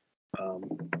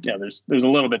there's a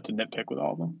little bit to nitpick with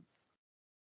all of them.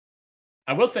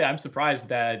 I will say I'm surprised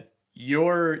that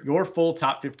your full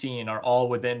top 15 are all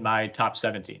within my top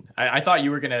 17. I thought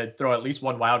you were going to throw at least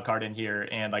one wild card in here,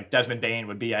 and like Desmond Bane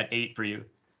would be at 8 for you.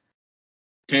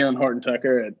 Talen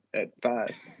Horton-Tucker at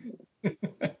 5.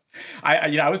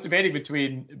 I was debating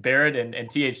between Barrett and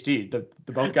THT, the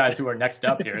both guys who are next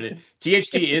up here.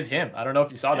 THT is him. I don't know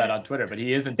if you saw that on Twitter, but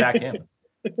he is in fact him.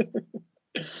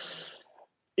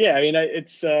 Yeah, I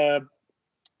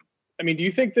mean, do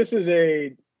you think this is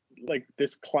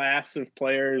this class of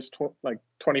players,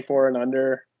 24 and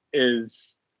under,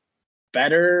 is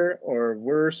better or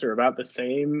worse or about the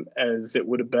same as it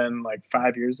would have been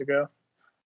 5 years ago?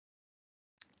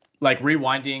 Like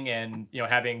rewinding and,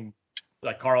 having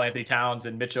like Karl Anthony Towns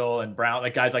and Mitchell and Brown,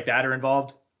 like guys like that are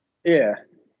involved. Yeah.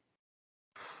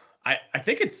 I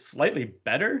think it's slightly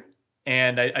better.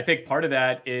 And I think part of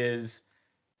that is,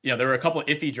 there were a couple of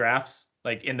iffy drafts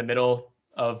like in the middle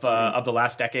of the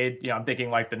last decade. I'm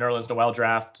thinking like the Nerlens Noel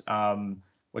draft,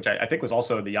 which I think was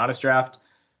also the Giannis draft.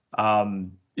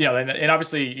 And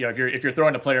obviously, if you're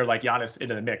throwing a player like Giannis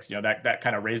into the mix, that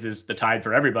kind of raises the tide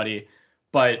for everybody.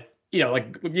 But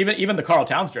even the Karl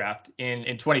Towns draft in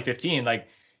 2015,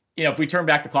 if we turn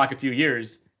back the clock a few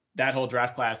years, that whole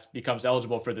draft class becomes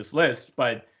eligible for this list.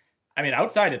 But I mean,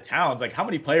 outside of Towns, how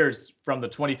many players from the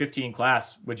 2015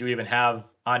 class would you even have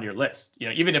on your list?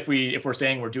 Even if we're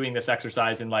saying we're doing this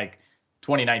exercise in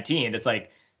 2019, it's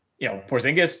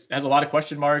Porzingis has a lot of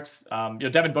question marks.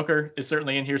 Devin Booker is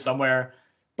certainly in here somewhere,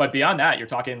 but beyond that, you're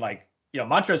talking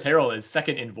Montrezl Harrell is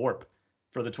second in VORP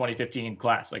for the 2015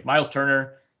 class. Miles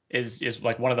Turner is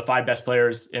one of the 5 best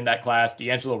players in that class.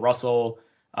 D'Angelo Russell,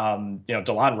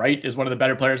 DeLon Wright is one of the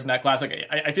better players in that class.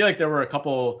 I feel like there were a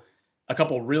couple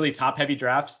really top heavy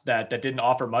drafts that didn't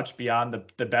offer much beyond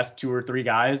the best 2 or 3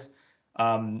 guys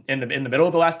in the middle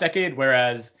of the last decade.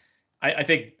 Whereas I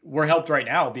think we're helped right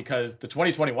now because the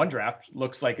 2021 draft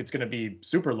looks like it's going to be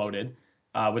super loaded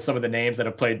with some of the names that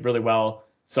have played really well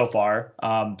so far.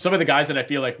 Some of the guys that I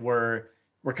feel like were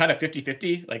kind of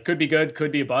 50-50, could be good,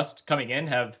 could be a bust coming in,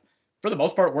 have for the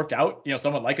most part worked out.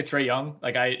 Someone like a Trae Young,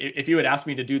 if you had asked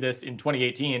me to do this in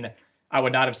 2018, I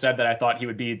would not have said that I thought he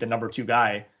would be the number 2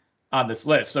 guy on this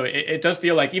list. So it does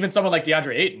feel like even someone like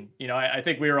DeAndre Ayton, I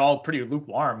think we were all pretty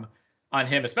lukewarm on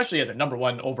him, especially as a number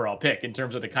one overall pick in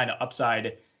terms of the kind of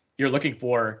upside you're looking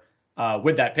for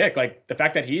with that pick. Like the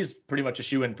fact that he's pretty much a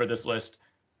shoo-in for this list,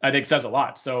 I think says a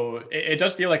lot. So it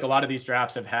does feel like a lot of these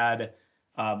drafts have had,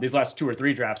 these last 2 or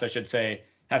 3 drafts, I should say,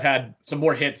 have had some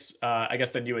more hits, I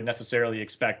guess, than you would necessarily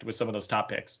expect with some of those top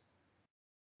picks.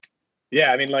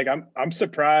 Yeah, I mean, like I'm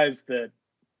surprised that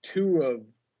 2 of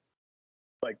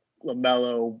like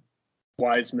LaMelo,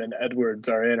 Wiseman, Edwards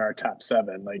are in our top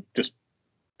 7. Like just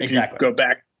exactly go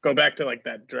back to like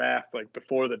that draft, like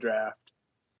before the draft,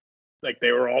 like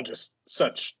they were all just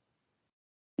such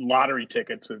lottery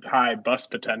tickets with high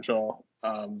bust potential.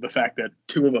 The fact that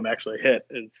 2 of them actually hit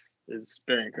is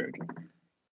very encouraging.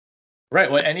 Right.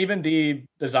 Well, and even the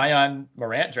Zion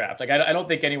Morant draft, like I don't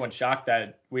think anyone's shocked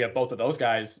that we have both of those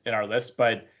guys in our list,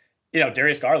 but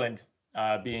Darius Garland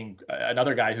being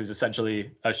another guy who's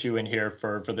essentially a shoe in here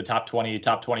for the top 20,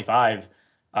 top 25,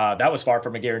 that was far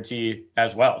from a guarantee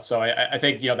as well. So I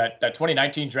think that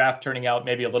 2019 draft turning out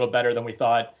maybe a little better than we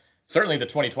thought. Certainly the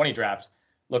 2020 draft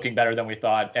looking better than we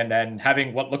thought, and then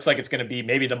having what looks like it's going to be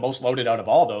maybe the most loaded out of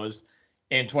all those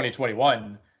in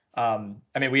 2021. I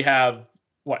mean, we have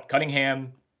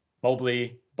Cunningham,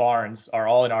 Mobley, Barnes are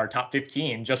all in our top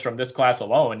 15 just from this class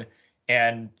alone.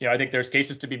 And, I think there's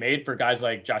cases to be made for guys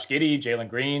like Josh Giddey, Jalen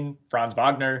Green, Franz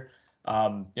Wagner.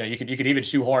 You could even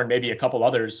shoehorn maybe a couple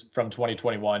others from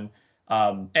 2021.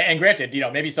 And granted,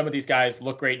 maybe some of these guys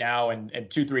look great now, and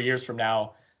 2-3 years from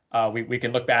now, we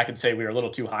can look back and say we were a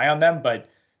little too high on them. But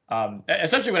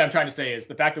essentially what I'm trying to say is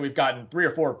the fact that we've gotten 3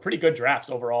 or 4 pretty good drafts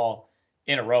overall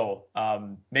in a row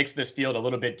makes this field a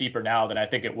little bit deeper now than I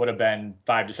think it would have been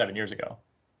 5 to 7 years ago.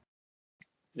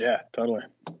 Yeah, totally.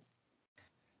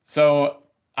 So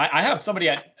I have somebody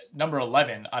at number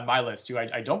 11 on my list who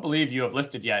I don't believe you have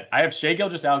listed yet. I have Shai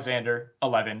Gilgeous-Alexander,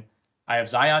 11. I have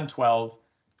Zion, 12.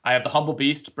 I have the humble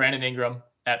beast, Brandon Ingram,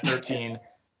 at 13.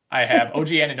 I have OG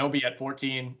Anunoby at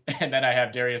 14. And then I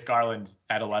have Darius Garland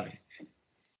at 11.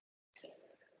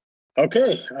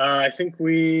 Okay. I think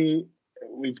we've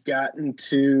gotten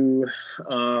to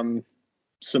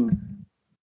some,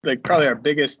 like, probably our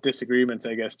biggest disagreements,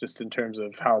 I guess, just in terms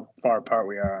of how far apart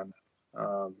we are on.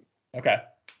 Okay.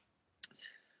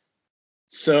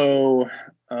 So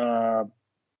the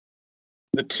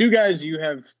 2 guys you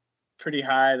have pretty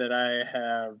high that I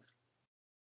have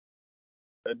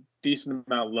a decent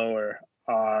amount lower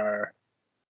are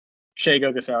Shai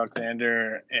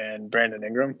Gilgeous-Alexander and Brandon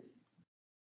Ingram.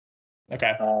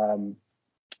 Okay.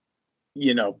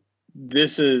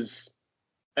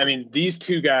 These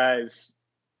 2 guys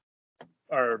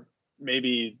are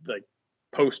maybe like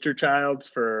poster childs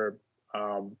for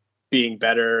being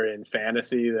better in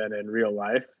fantasy than in real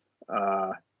life.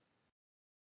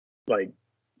 Like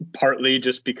partly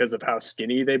just because of how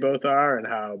skinny they both are and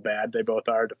how bad they both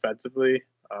are defensively.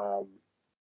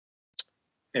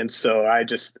 And so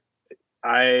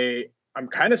I'm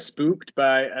kind of spooked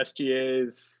by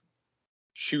SGA's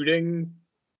shooting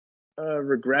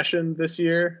regression this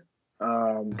year.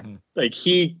 Like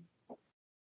he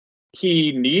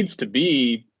needs to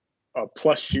be a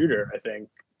plus shooter, I think,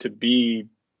 to be,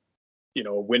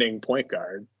 a winning point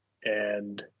guard.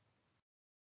 And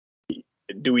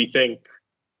do we think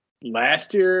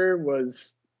last year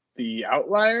was the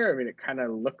outlier? I mean, it kind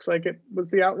of looks like it was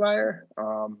the outlier.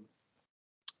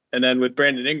 And then with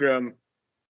Brandon Ingram,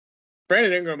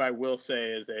 I will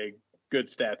say, is a good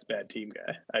stats, bad team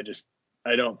guy.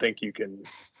 I don't think you can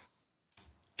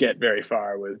get very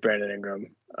far with Brandon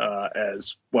Ingram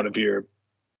as one of your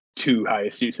 2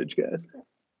 highest usage guys.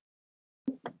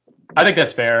 I think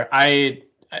that's fair. I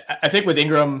think with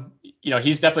Ingram,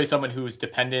 he's definitely someone who's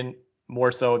dependent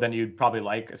more so than you'd probably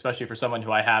like, especially for someone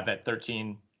who I have at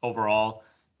 13 overall.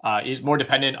 He's more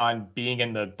dependent on being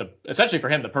in the essentially for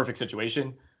him, the perfect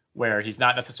situation where he's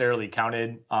not necessarily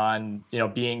counted on,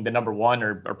 being the number 1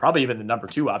 or probably even the number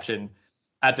 2 option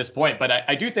at this point. But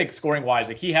I do think scoring wise,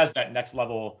 like he has that next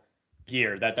level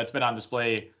gear that's been on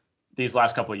display these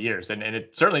last couple of years. And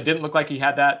it certainly didn't look like he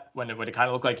had that when it kind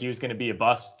of looked like he was going to be a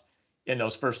bust in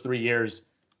those first 3 years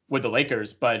with the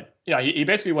Lakers. But, he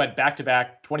basically went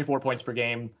back-to-back 24 points per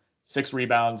game, 6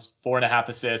 rebounds, 4.5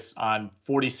 assists on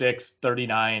 46,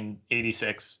 39,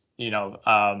 86,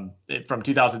 from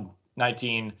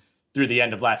 2019 through the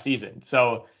end of last season.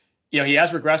 So, he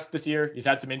has regressed this year. He's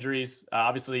had some injuries.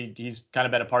 Obviously, he's kind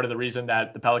of been a part of the reason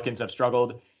that the Pelicans have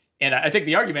struggled. And I think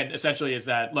the argument essentially is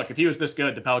that, look, if he was this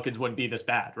good, the Pelicans wouldn't be this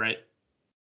bad, right?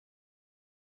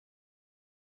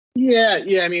 Yeah.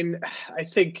 I mean, I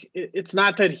think it's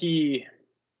not that he,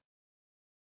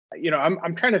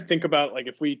 I'm trying to think about, like,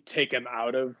 if we take him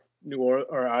out of New Orleans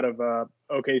or out of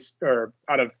OKC or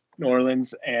out of New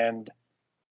Orleans and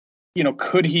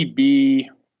could he be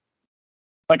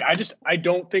like, I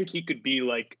don't think he could be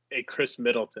like a Chris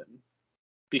Middleton,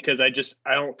 because I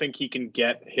don't think he can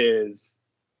get his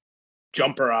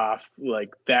jumper off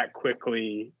like that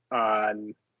quickly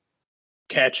on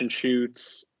catch and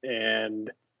shoots. And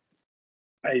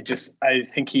I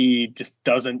think he just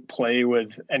doesn't play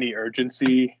with any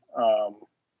urgency.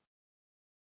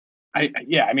 I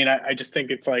just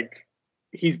think it's like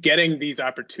he's getting these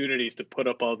opportunities to put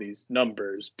up all these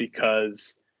numbers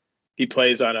because he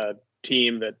plays on a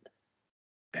team that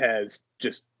has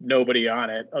just nobody on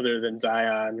it other than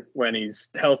Zion when he's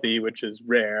healthy, which is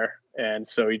rare. And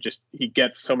so he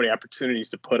gets so many opportunities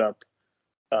to put up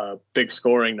big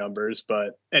scoring numbers,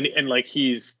 but like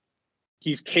he's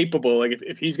capable. Like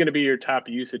if he's going to be your top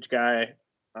usage guy,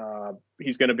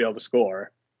 he's going to be able to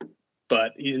score,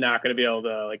 but he's not going to be able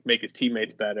to like make his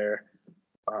teammates better.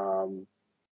 And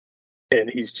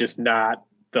he's just not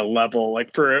the level,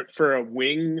 like for a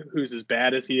wing who's as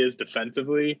bad as he is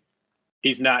defensively,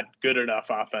 he's not good enough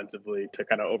offensively to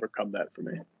kind of overcome that for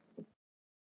me.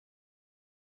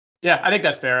 Yeah, I think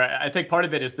that's fair. I think part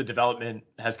of it is the development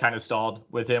has kind of stalled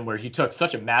with him, where he took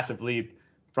such a massive leap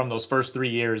from those first 3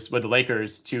 years with the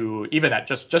Lakers to even at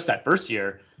just that first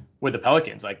year with the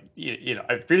Pelicans. Like,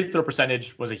 free throw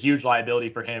percentage was a huge liability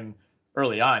for him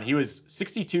early on. He was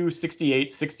 62,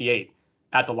 68, 68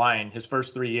 at the line his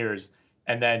first 3 years,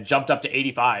 and then jumped up to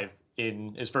 85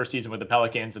 in his first season with the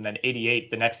Pelicans, and then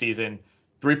 88 the next season.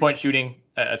 3-point shooting,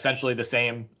 essentially the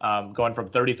same, going from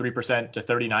 33% to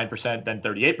 39%, then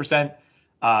 38%.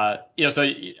 So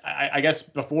I guess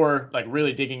before like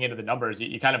really digging into the numbers,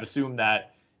 you kind of assume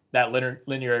that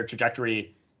linear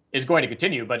trajectory is going to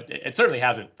continue, but it certainly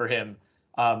hasn't for him.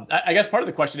 I guess part of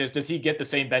the question is, does he get the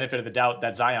same benefit of the doubt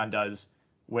that Zion does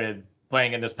with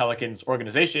playing in this Pelicans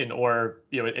organization, or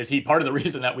is he part of the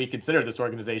reason that we consider this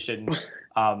organization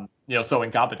so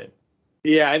incompetent?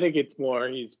 Yeah, I think it's more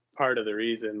he's part of the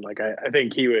reason. Like I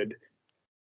think he would.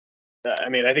 I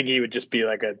think he would just be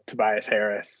like a Tobias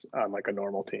Harris on like a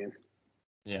normal team.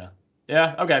 Yeah.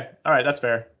 Okay. All right. That's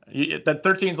fair. That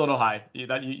 13 is a little high.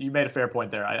 You made a fair point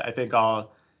there. I think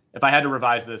if I had to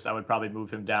revise this, I would probably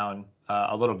move him down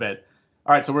a little bit.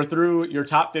 All right. So we're through your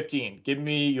top 15. Give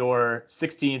me your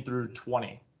 16 through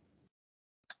 20.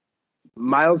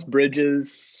 Miles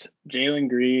Bridges, Jalen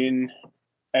Green,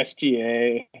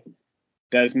 SGA,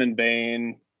 Desmond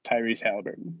Bane, Tyrese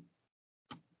Halliburton.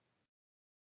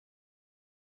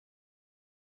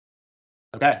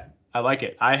 Okay, I like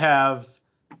it. I have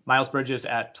Miles Bridges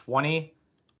at 20.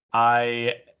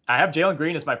 I have Jalen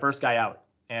Green as my first guy out,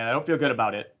 and I don't feel good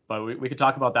about it, but we could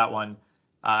talk about that one.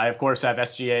 I, of course, have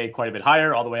SGA quite a bit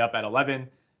higher, all the way up at 11.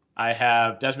 I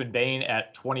have Desmond Bane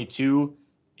at 22,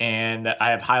 and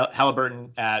I have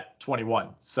Halliburton at 21.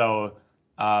 So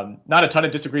not a ton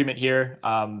of disagreement here.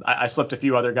 I slipped a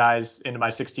few other guys into my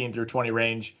 16 through 20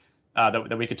 range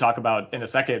that we could talk about in a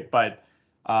second. But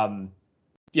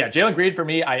Jalen Green for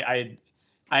me, I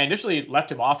initially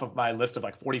left him off of my list of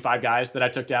like 45 guys that I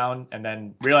took down, and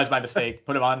then realized my mistake,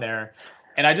 put him on there.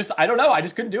 And I don't know. I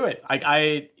just couldn't do it.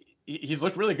 He's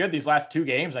looked really good these last 2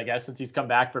 games, I guess, since he's come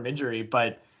back from injury.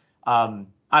 But I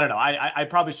don't know. I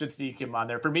probably should sneak him on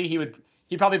there. For me,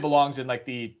 he probably belongs in like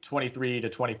the 23 to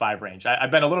 25 range.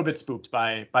 I've been a little bit spooked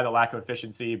by the lack of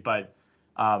efficiency, but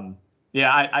I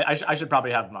should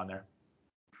probably have him on there.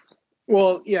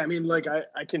 Well, yeah,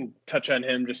 I can touch on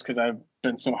him just because I've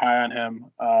been so high on him.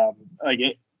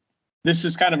 This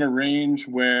is kind of a range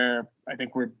where I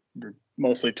think we're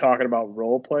mostly talking about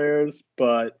role players,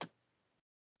 but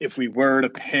if we were to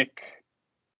pick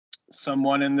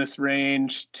someone in this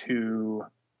range to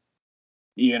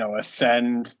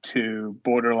ascend to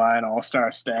borderline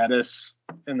all-star status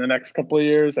in the next couple of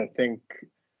years, I think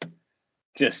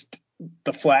just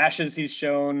the flashes he's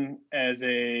shown as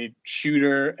a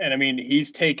shooter, and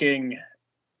he's taking,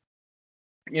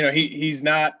 he's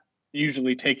not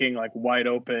usually taking like wide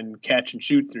open catch and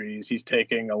shoot threes. He's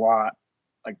taking a lot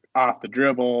like off the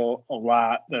dribble, a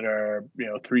lot that are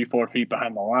 3-4 feet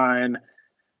behind the line,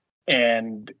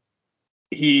 and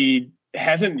he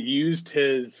hasn't used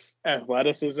his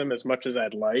athleticism as much as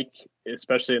I'd like,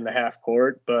 especially in the half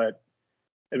court. But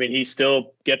he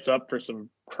still gets up for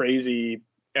some crazy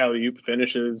alley-oop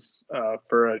finishes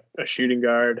for a shooting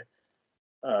guard.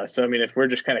 So if we're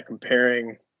just kind of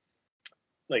comparing,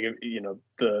 like,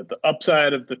 the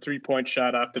upside of the 3-point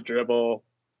shot off the dribble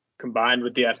combined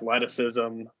with the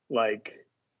athleticism, like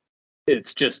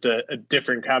it's just a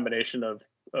different combination of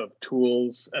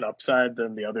tools and upside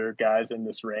than the other guys in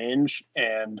this range.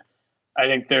 And I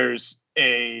think there's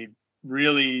a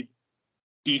really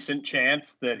decent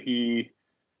chance that he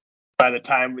by the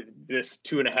time this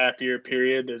 2.5-year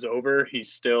period is over,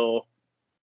 he's still,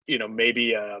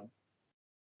 maybe a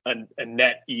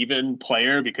net even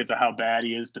player because of how bad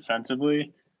he is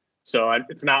defensively. So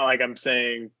it's not like I'm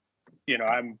saying,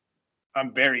 I'm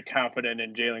very confident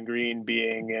in Jalen Green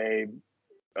being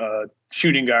a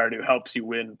shooting guard who helps you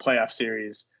win playoff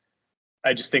series.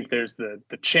 I just think there's the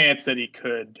chance that he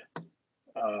could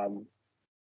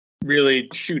really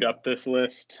shoot up this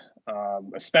list,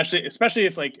 especially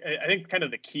if, like, I think kind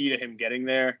of the key to him getting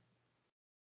there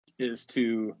is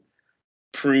to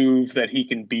prove that he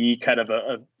can be kind of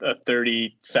a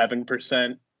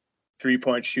 37%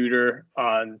 3-point shooter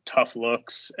on tough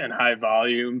looks and high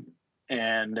volume,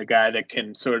 and a guy that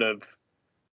can sort of,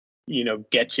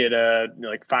 get you to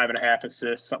like 5.5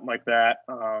 assists, something like that,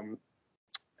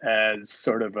 as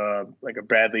sort of a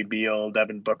Bradley Beal,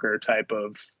 Devin Booker type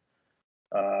of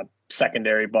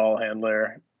secondary ball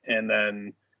handler. And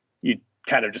then you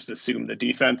kind of just assume the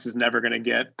defense is never going to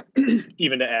get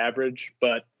even to average.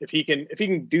 But if he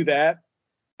can do that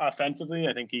offensively,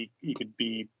 I think he could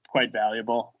be quite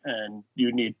valuable, and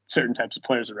you need certain types of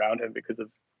players around him because of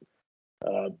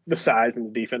the size and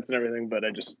the defense and everything. But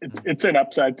it's an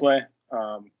upside play.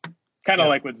 Kind of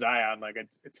like with Zion, like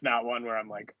it's not one where I'm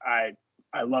like, I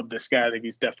love this guy. I think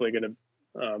he's definitely going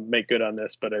to make good on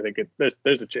this, but I think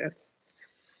there's a chance.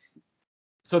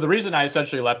 So the reason I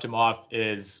essentially left him off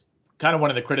is kind of one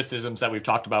of the criticisms that we've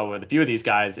talked about with a few of these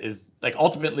guys is, like,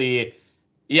 ultimately,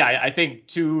 yeah, I think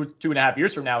 2.5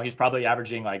 years from now, he's probably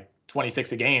averaging like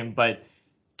 26 a game, but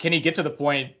can he get to the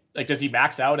point, like, does he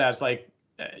max out as like,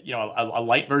 a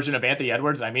light version of Anthony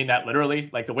Edwards? I mean that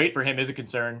literally. Like, the weight for him is a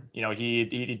concern.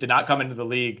 He did not come into the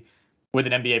league with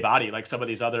an NBA body like some of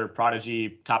these other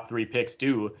prodigy top 3 picks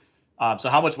do. So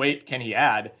how much weight can he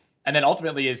add? And then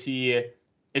ultimately, is he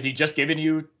just giving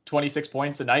you 26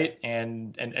 points a night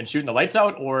and shooting the lights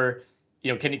out, or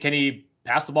can he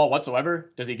pass the ball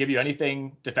whatsoever? Does he give you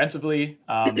anything defensively?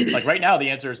 Like right now,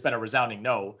 the answer has been a resounding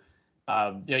no.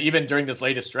 Even during this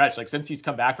latest stretch, like since he's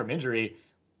come back from injury,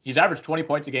 he's averaged 20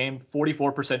 points a game,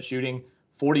 44% shooting,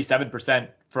 47%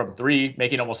 from 3,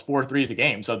 making almost 4 threes a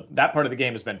game. So that part of the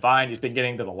game has been fine. He's been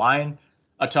getting to the line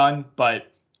a ton,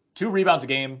 but 2 rebounds a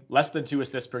game, less than 2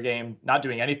 assists per game, not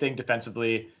doing anything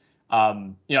defensively.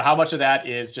 How much of that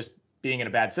is just being in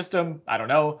a bad system? I don't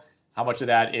know. How much of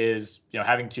that is,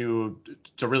 having to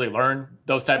really learn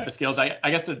those type of skills?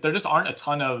 I guess there just aren't a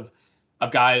ton of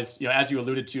guys, as you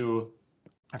alluded to,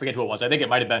 I forget who it was. I think it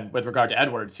might've been with regard to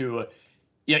Edwards, who,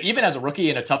 even as a rookie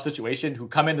in a tough situation, who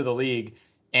come into the league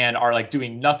and are like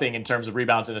doing nothing in terms of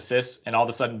rebounds and assists, and all of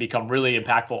a sudden become really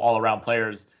impactful all around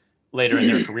players later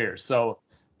in their careers. So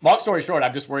long story short,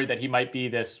 I'm just worried that he might be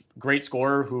this great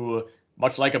scorer who,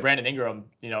 much like a Brandon Ingram,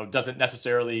 doesn't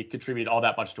necessarily contribute all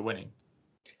that much to winning.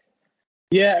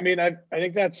 Yeah, I mean, I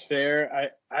think that's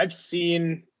fair. I've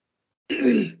seen,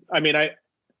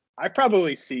 I've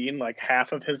probably seen like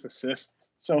half of his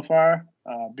assists so far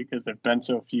because there've been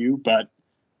so few, but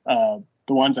the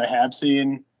ones I have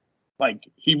seen, like,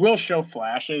 he will show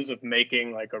flashes of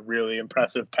making like a really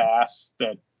impressive pass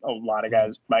that a lot of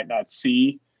guys might not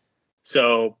see.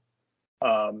 So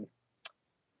now,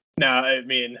 I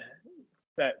mean,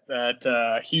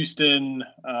 that Houston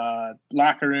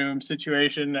locker room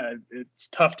situation, it's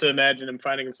tough to imagine him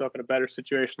finding himself in a better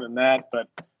situation than that. But,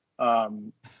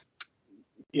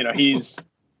 he's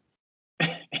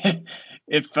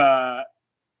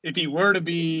if he were to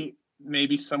be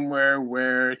maybe somewhere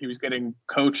where he was getting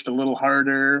coached a little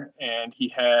harder, and he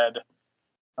had,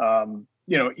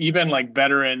 even like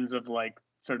veterans of like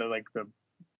sort of like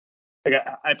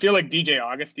I feel like DJ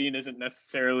Augustine isn't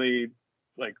necessarily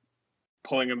like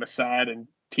pulling him aside and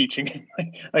teaching him.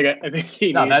 I think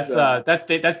he needs, that's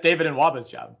David and Waba's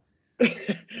job.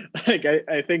 Like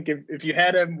I think if you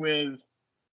had him with,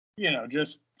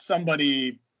 just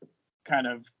somebody kind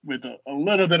of with a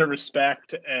little bit of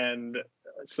respect and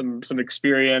some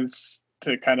experience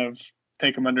to kind of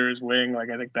take him under his wing, like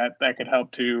I think that could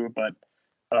help too. But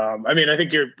I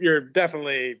think you're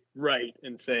definitely right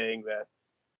in saying that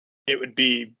it would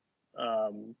be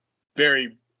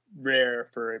very rare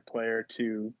for a player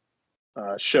to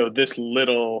show this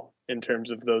little in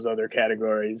terms of those other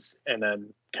categories and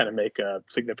then kind of make a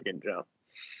significant jump.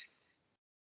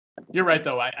 You're right,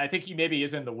 though. I think he maybe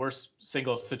is in the worst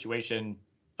single situation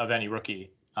of any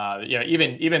rookie.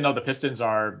 Even though the Pistons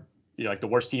are, like the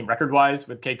worst team record-wise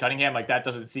with Cade Cunningham, like that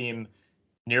doesn't seem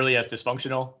nearly as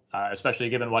dysfunctional, especially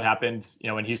given what happened,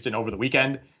 in Houston over the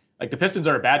weekend. Like, the Pistons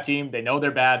are a bad team. They know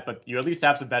they're bad, but you at least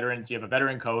have some veterans. You have a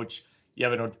veteran coach. You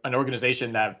have an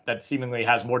organization that seemingly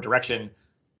has more direction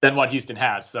than what Houston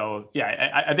has. So,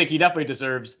 yeah, I think he definitely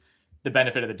deserves the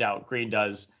benefit of the doubt. Green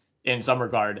does in some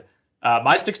regard.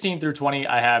 My 16 through 20,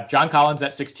 I have John Collins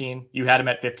at 16. You had him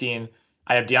at 15.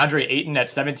 I have DeAndre Ayton at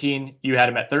 17. You had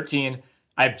him at 13.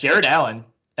 I have Jared Allen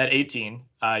at 18.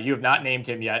 You have not named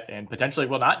him yet and potentially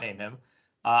will not name him.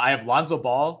 I have Lonzo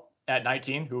Ball at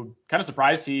 19, who kind of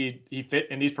surprised he fit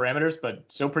in these parameters, but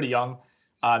still pretty young.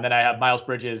 And then I have Miles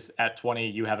Bridges at 20.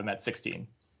 You have him at 16.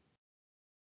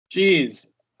 Jeez,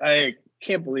 I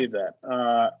can't believe that.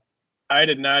 I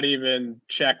did not even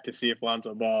check to see if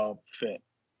Lonzo Ball fit.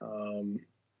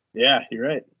 Yeah, you're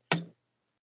right.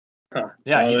 Huh.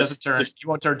 Yeah, well, he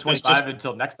won't turn 25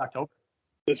 until next October.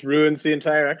 This ruins the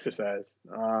entire exercise.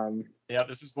 Yeah,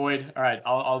 this is void. All right,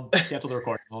 I'll cancel the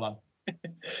recording. Hold on.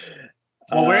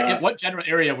 Well, what general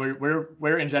area,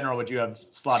 where in general would you have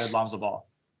slotted Lonzo Ball?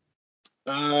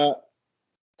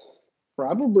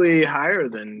 Probably higher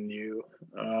than you.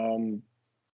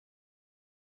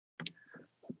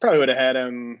 Probably would have had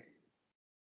him.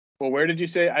 Well, where did you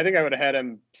say? I think I would have had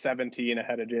him 17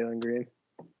 ahead of Jalen Green.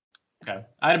 Okay,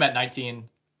 I had him at 19.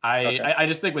 I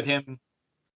just think with him,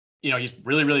 he's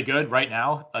really, really good right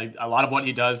now. A lot of what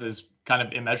he does is kind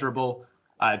of immeasurable.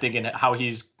 I think in how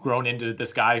he's grown into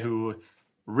this guy who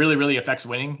really, really affects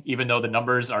winning, even though the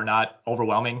numbers are not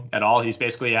overwhelming at all. He's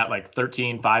basically at like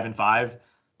 13, 5, and 5.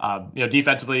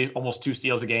 Defensively, almost 2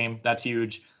 steals a game. That's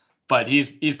huge. But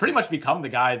he's pretty much become the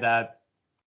guy that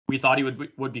we thought he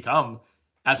would become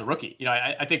as a rookie.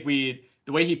 I think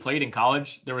the way he played in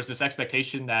college, there was this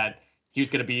expectation that he was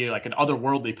going to be like an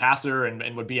otherworldly passer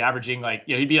and would be averaging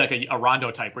he'd be like a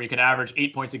Rondo type where he could average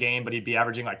 8 points a game, but he'd be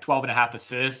averaging like 12 and a half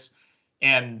assists.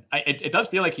 And it does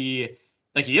feel like he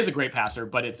is a great passer,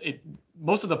 but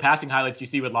most of the passing highlights you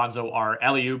see with Lonzo are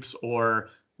alley-oops or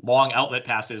long outlet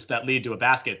passes that lead to a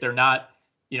basket. They're not,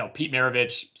 Pete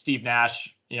Maravich, Steve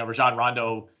Nash, Rajon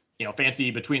Rondo, fancy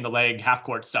between the leg half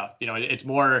court stuff. It's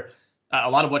more a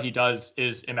lot of what he does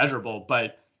is immeasurable.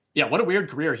 But yeah, what a weird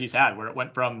career he's had where it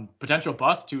went from potential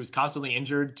bust to who's constantly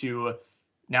injured to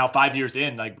now 5 years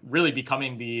in, like really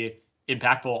becoming the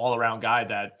impactful all around guy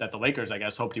that the Lakers, I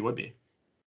guess, hoped he would be.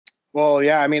 Well,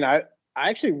 yeah, I mean, I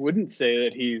actually wouldn't say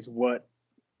that he's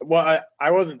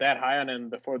I wasn't that high on him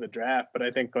before the draft, but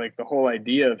I think like the whole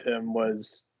idea of him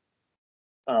was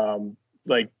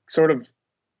like sort of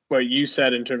what you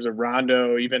said in terms of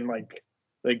Rondo, even like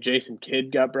Jason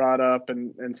Kidd got brought up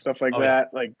and stuff like that.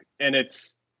 Yeah. Like, and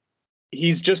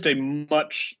he's just a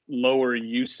much lower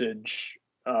usage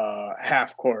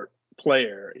half court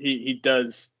player. He's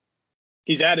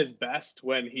at his best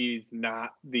when he's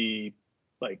not the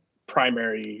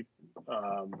primary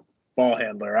ball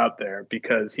handler out there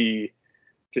because he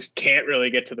just can't really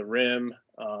get to the rim.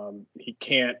 He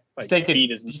can't he's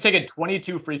taken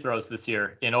 22 free throws this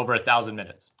year in over 1,000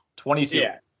 minutes. 22.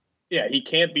 Yeah, he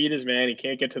can't beat his man. He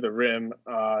can't get to the rim.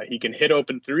 He can hit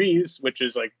open threes, which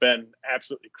has been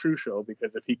absolutely crucial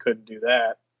because if he couldn't do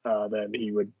that, then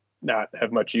he would not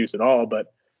have much use at all.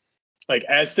 But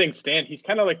as things stand, he's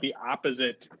kind of the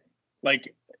opposite.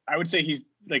 I would say he's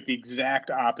the exact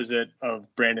opposite of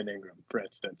Brandon Ingram, for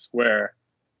instance, where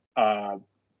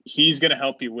he's going to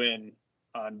help you win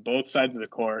on both sides of the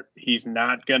court. He's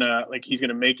not going to he's going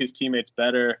to make his teammates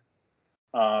better.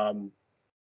 And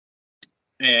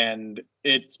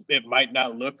it might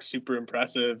not look super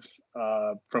impressive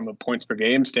from a points per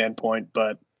game standpoint,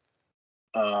 but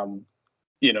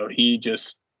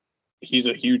he's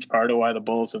a huge part of why the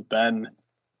Bulls have been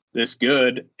this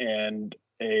good and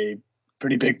a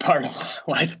pretty big part of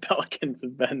why the Pelicans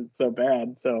have been so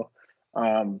bad. So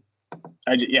I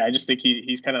just think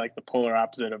he's kind of the polar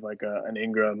opposite of an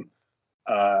Ingram.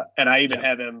 And I even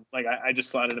have him I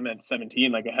just slotted him at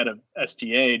 17 ahead of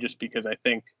SGA just because I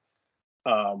think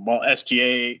while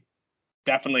SGA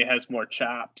definitely has more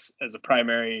chops as a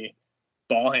primary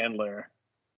ball handler,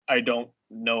 I don't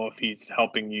know if he's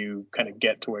helping you kind of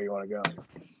get to where you want to go.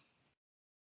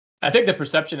 I think the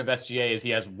perception of SGA is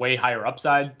he has way higher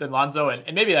upside than Lonzo, and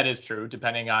maybe that is true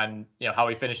depending on how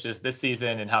he finishes this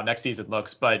season and how next season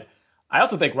looks. But I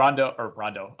also think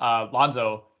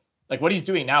Lonzo, what he's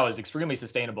doing now is extremely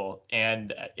sustainable,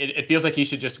 and it feels like he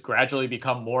should just gradually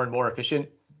become more and more efficient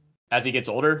as he gets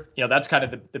older. That's kind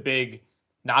of the big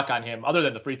knock on him, other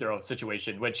than the free throw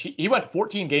situation, which he went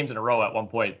 14 games in a row at one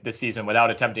point this season without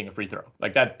attempting a free throw.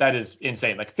 That is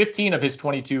insane. 15 of his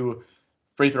 22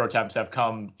 free throw attempts have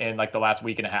come in the last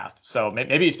week and a half. So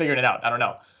maybe he's figuring it out. I don't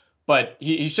know. But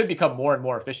he should become more and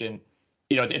more efficient.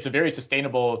 It's a very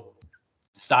sustainable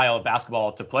style of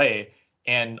basketball to play.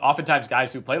 And oftentimes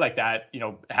guys who play like that,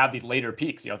 have these later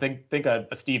peaks. Think a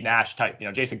Steve Nash type.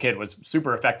 Jason Kidd was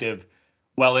super effective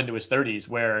well into his 30s,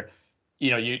 where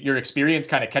your experience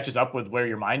kind of catches up with where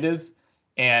your mind is.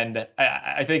 And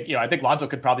I think, I think Lonzo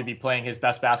could probably be playing his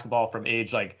best basketball from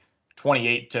age like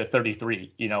 28 to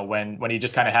 33, when he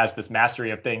just kind of has this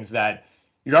mastery of things that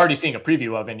you're already seeing a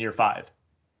preview of in year 5.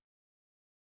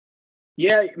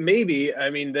 Yeah, maybe. I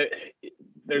mean,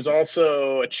 there's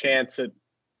also a chance that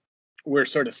we're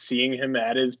sort of seeing him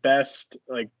at his best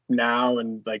like now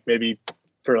and like maybe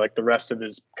for like the rest of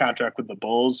his contract with the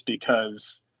Bulls,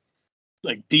 because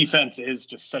like defense is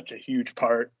just such a huge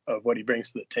part of what he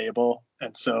brings to the table.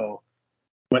 And so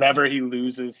whenever he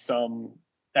loses some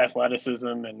athleticism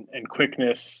and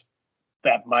quickness,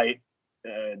 that might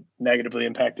negatively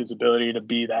impact his ability to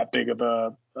be that big of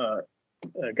a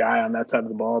guy on that side of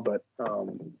the ball. But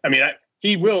I mean,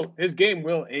 his game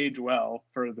will age well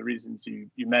for the reasons you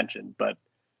mentioned. But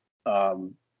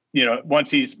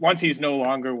once he's no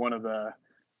longer one of the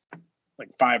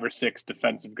like 5 or 6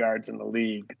 defensive guards in the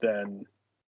league, then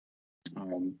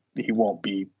he won't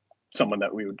be someone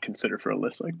that we would consider for a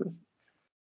list like this.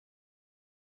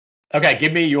 Okay,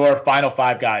 give me your final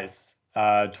 5 guys,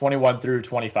 21 through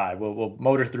 25. We'll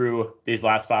motor through these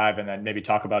last 5 and then maybe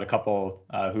talk about a couple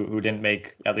who didn't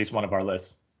make at least one of our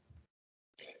lists.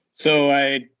 So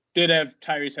I did have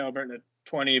Tyrese Haliburton at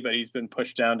 20, but he's been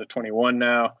pushed down to 21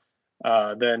 now.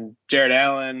 Then Jared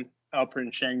Allen,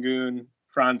 Alperen Şengün,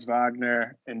 Franz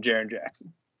Wagner, and Jaren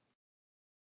Jackson.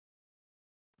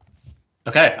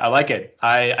 Okay, I like it.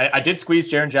 I did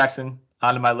squeeze Jaren Jackson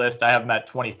onto my list. I have him at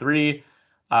 23.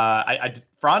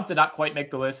 Franz did not quite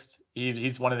make the list.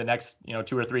 He's one of the next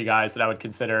 2 or 3 guys that I would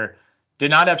consider.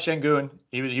 Did not have Şengün.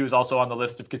 He was also on the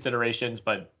list of considerations,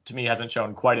 but to me hasn't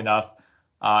shown quite enough.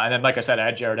 And then, like I said, I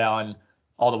had Jared Allen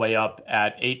all the way up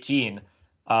at 18.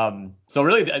 So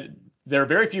really, there are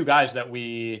very few guys that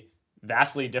we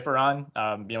vastly differ on,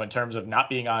 in terms of not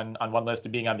being on one list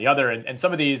and being on the other. And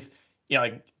some of these,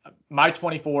 like my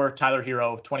 24, Tyler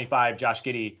Hero, 25, Josh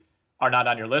Giddey are not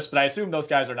on your list, but I assume those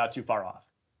guys are not too far off.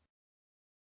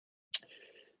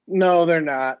 No, they're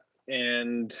not.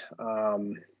 And,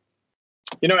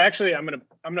 actually I'm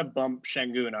going to bump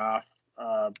Şengün off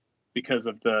because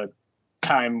of the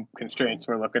time constraints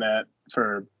we're looking at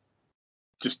for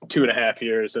just 2.5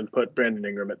 years and put Brandon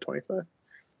Ingram at 25.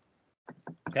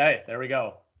 Okay, there we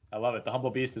go. I love it. The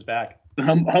humble beast is back.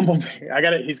 Humble.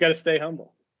 He's got to stay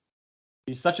humble.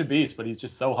 He's such a beast, but he's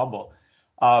just so humble.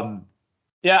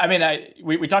 Yeah, I mean,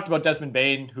 we talked about Desmond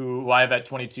Bane, who I have at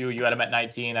 22. You had him at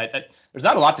 19. There's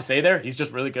not a lot to say there. He's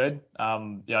just really good. A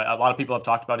lot of people have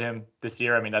talked about him this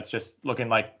year. I mean, that's just looking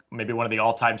like maybe one of the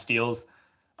all-time steals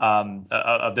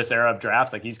of this era of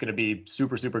drafts. Like, he's going to be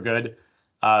super, super good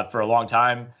for a long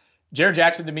time. Jaren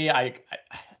Jackson, to me, I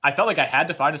felt like I had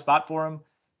to find a spot for him,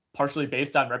 partially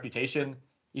based on reputation.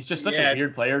 He's just such a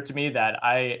weird player to me that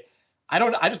I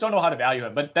just don't know how to value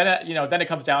him. But then then it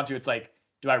comes down to, it's like,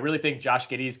 do I really think Josh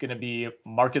Giddey is going to be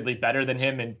markedly better than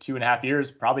him in 2.5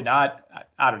 years? Probably not.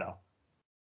 I don't know.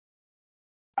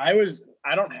 I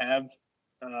don't have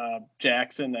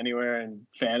Jackson anywhere in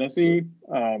fantasy.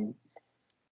 And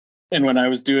when I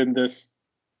was doing the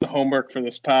homework for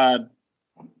this pod,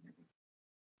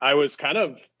 I was kind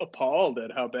of appalled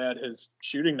at how bad his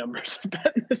shooting numbers have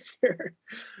been this year.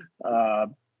 I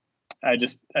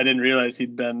didn't realize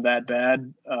he'd been that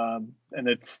bad. And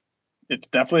it's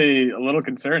definitely a little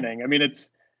concerning. I mean,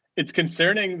 it's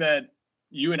concerning that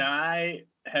you and I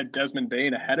had Desmond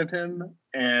Bane ahead of him,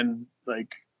 and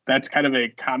like that's kind of a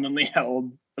commonly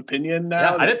held opinion now.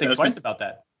 Yeah, I didn't think twice about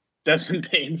that. Desmond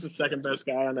Bane's the second best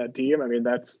guy on that team. I mean,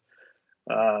 that's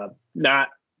not.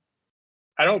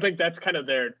 I don't think that's kind of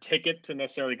their ticket to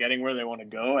necessarily getting where they want to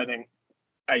go. I think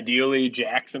ideally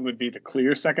Jackson would be the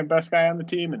clear second best guy on the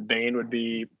team, and Bane would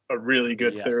be a really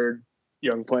good third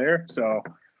young player. So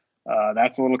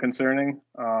that's a little concerning.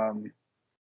 Well,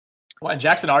 and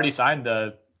Jackson already signed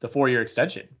the 4-year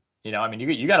extension. I mean,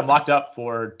 you got him locked up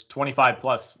for 25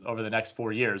 plus over the next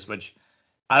 4 years, which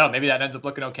I don't know, maybe that ends up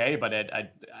looking okay, but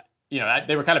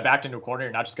they were kind of backed into a corner.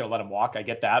 You're not just going to let him walk. I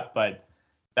get that, but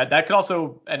that could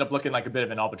also end up looking like a bit of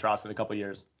an albatross in a couple of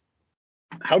years.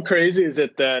 How crazy is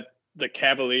it that the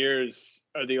Cavaliers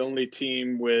are the only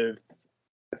team with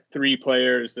 3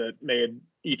 players that made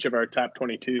each of our top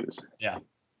 22s? Yeah.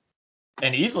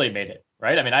 And easily made it,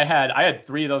 right? I mean, I had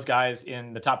 3 of those guys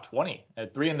in the top 20,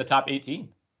 3 in the top 18.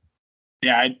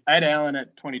 Yeah, I had Allen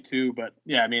at 22, but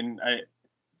yeah, I mean,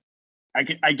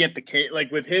 I get the case.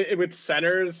 Like with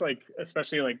centers, like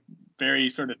especially like very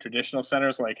sort of traditional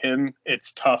centers like him,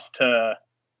 it's tough to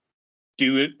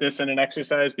do this in an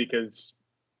exercise because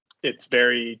it's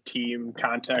very team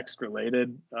context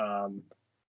related.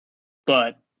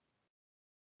 But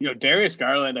Darius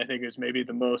Garland, I think, is maybe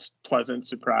the most pleasant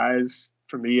surprise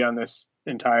for me on this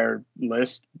entire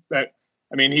list.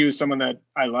 I mean, he was someone that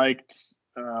I liked,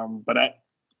 but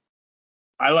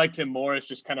I liked him more as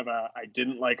just kind of I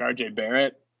didn't like RJ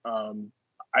Barrett.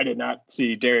 I did not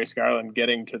see Darius Garland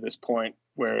getting to this point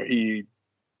where he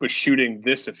was shooting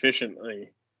this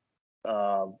efficiently.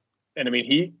 And I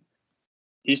mean,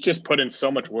 he's just put in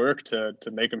so much work to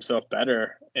make himself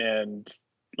better. And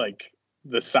like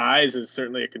the size is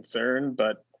certainly a concern,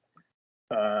 but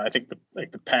I think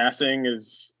the passing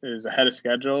is ahead of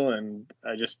schedule, and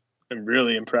I just am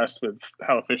really impressed with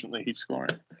how efficiently he's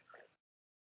scoring.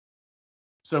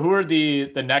 So who are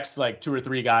the next like 2 or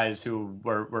 3 guys who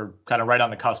were kind of right on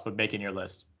the cusp of making your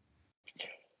list?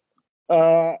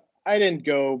 I didn't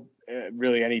go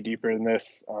really any deeper than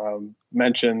this.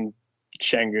 Mentioned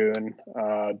Şengün,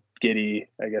 Giddey,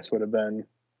 I guess would have been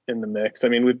in the mix. I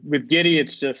mean, with Giddey,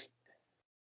 it's just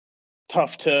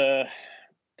tough to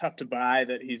buy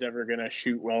that he's ever going to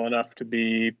shoot well enough to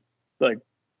be like,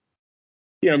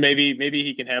 maybe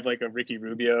he can have like a Ricky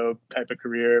Rubio type of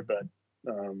career, but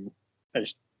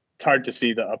it's hard to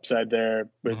see the upside there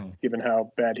with given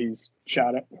how bad he's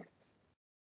shot it.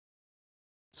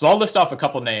 So I'll list off a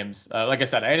couple names. Like I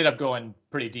said, I ended up going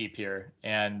pretty deep here,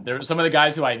 and there were some of the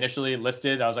guys who I initially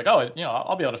listed. I was like, I'll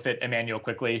be able to fit Immanuel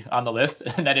Quickley on the list,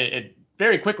 and then it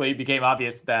very quickly became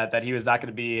obvious that he was not going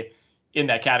to be in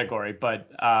that category. But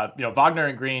Wagner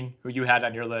and Green, who you had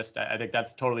on your list, I think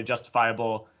that's totally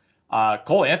justifiable.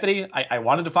 Cole Anthony, I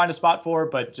wanted to find a spot for,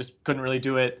 but just couldn't really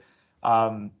do it.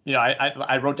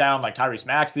 I wrote down like Tyrese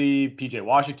Maxey, PJ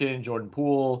Washington, Jordan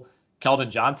Poole, Keldon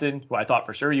Johnson, who I thought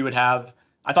for sure you would have.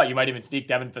 I thought you might even sneak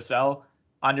Devin Vassell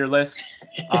on your list.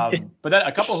 But then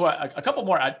a couple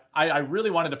more. I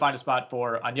really wanted to find a spot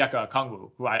for Onyeka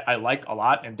Okongwu, who I like a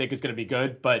lot and think is going to be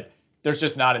good, but there's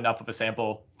just not enough of a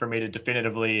sample for me to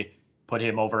definitively put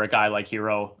him over a guy like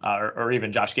Hero or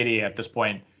even Josh Giddey at this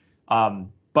point.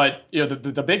 But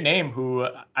the big name who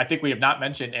I think we have not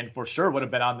mentioned and for sure would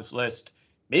have been on this list,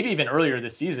 maybe even earlier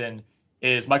this season,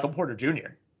 is Michael Porter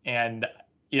Jr. And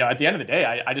at the end of the day,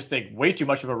 I just think way too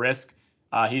much of a risk.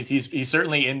 He's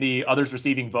certainly in the others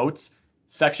receiving votes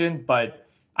section, but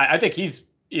I think he's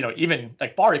even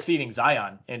like far exceeding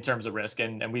Zion in terms of risk.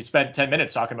 And we spent 10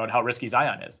 minutes talking about how risky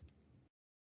Zion is.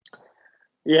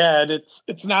 Yeah, and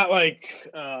it's not like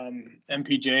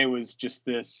MPJ was just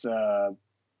this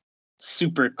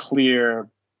super clear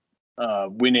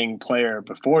winning player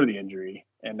before the injury,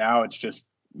 and now it's just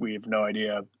we have no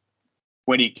idea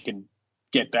when he can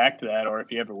get back to that or if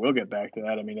he ever will get back to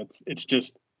that. I mean,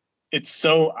 it's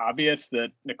so obvious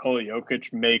that Nikola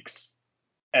Jokic makes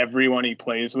everyone he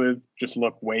plays with just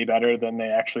look way better than they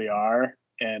actually are.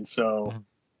 And so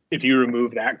if you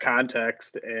remove that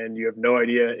context and you have no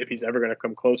idea if he's ever going to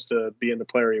come close to being the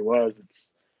player he was,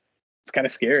 it's kind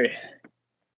of scary.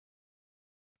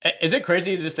 Is it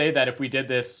crazy to say that if we did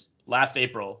this last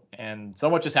April and so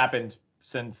much has happened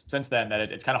since then that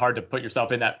it's kind of hard to put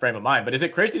yourself in that frame of mind, but is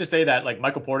it crazy to say that like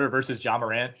Michael Porter versus Ja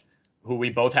Morant, who we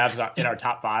both have in our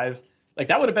top 5, like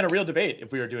that would have been a real debate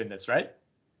if we were doing this, right?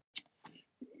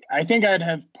 I think I'd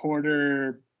have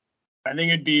Porter. I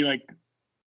think it'd be like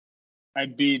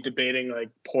I'd be debating like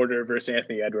Porter versus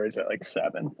Anthony Edwards at like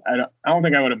 7. I don't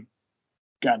think I would have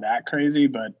gotten that crazy,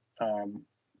 but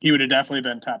he would have definitely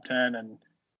been top 10, and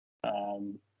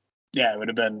it would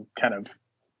have been kind of.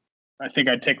 I think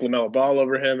I'd take LaMelo Ball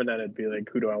over him, and then it'd be like,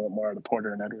 who do I want more out of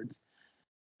Porter and Edwards?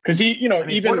 Because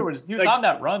Porter was like, on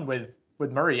that run with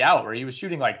Murray out where he was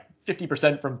shooting like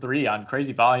 50% from 3 on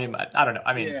crazy volume. I don't know.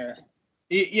 I mean,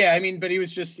 yeah. I mean, but he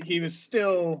was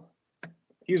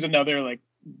another like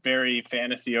very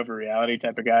fantasy over reality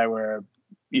type of guy where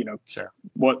sure,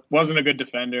 what wasn't a good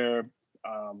defender,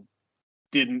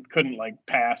 couldn't like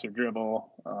pass or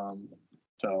dribble.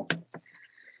 So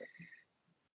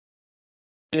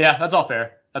yeah, that's all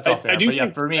fair. But yeah,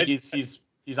 for me, he's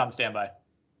on standby.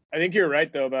 I think you're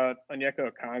right though about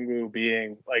Onyeka Okongwu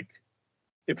being like,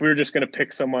 if we were just going to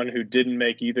pick someone who didn't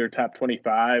make either top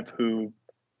 25, who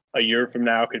a year from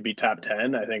now could be top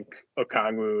 10, I think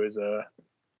Okongwu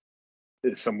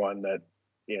is someone that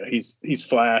he's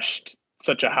flashed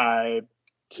such a high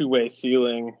two-way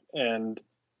ceiling, and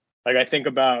like I think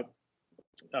about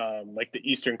like the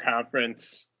Eastern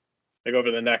Conference, like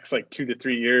over the next like 2 to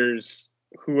 3 years,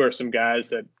 who are some guys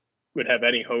that would have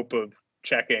any hope of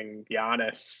checking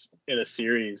Giannis in a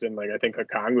series? And like I think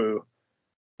Okongwu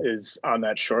is on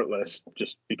that short list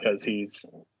just because he's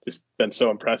just been so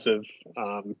impressive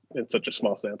in such a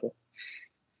small sample.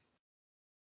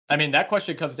 I mean, that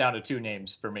question comes down to 2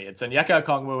 names for me. It's Onyeka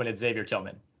Okongwu and it's Xavier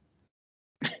Tillman.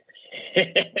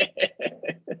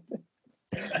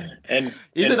 and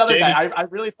he's another guy. I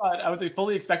really thought I was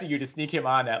fully expecting you to sneak him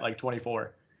on at like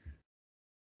 24.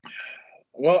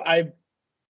 Well,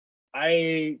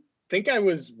 I think I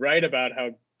was right about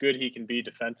how good he can be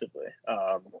defensively,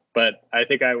 but I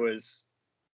think I was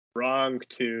wrong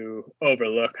to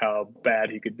overlook how bad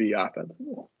he could be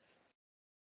offensively.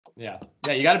 Yeah,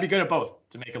 you got to be good at both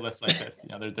to make a list like this.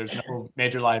 There's no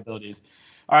major liabilities.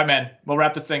 All right, man, we'll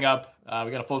wrap this thing up.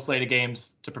 We got a full slate of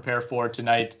games to prepare for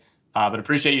tonight, but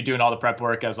appreciate you doing all the prep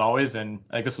work as always, and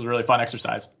I think this was a really fun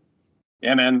exercise.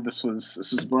 Yeah, man, this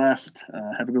was a blast.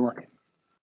 Have a good one.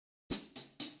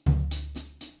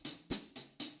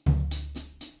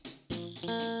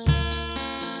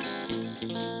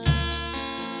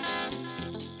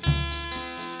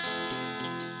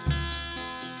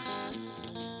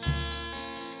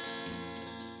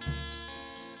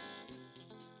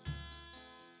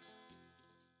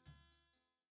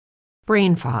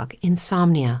 Brain fog,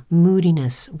 insomnia,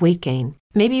 moodiness, weight gain.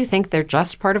 Maybe you think they're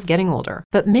just part of getting older,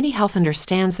 but MIDI Health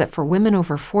understands that for women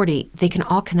over 40, they can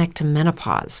all connect to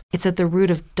menopause. It's at the root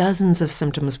of dozens of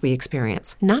symptoms we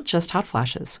experience, not just hot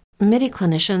flashes. MIDI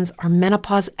clinicians are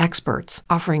menopause experts,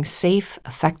 offering safe,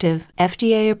 effective,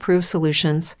 FDA-approved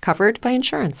solutions covered by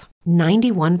insurance.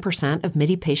 91% of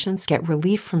MIDI patients get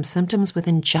relief from symptoms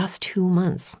within just 2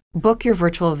 months. Book your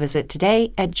virtual visit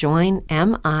today at joinmidi.com.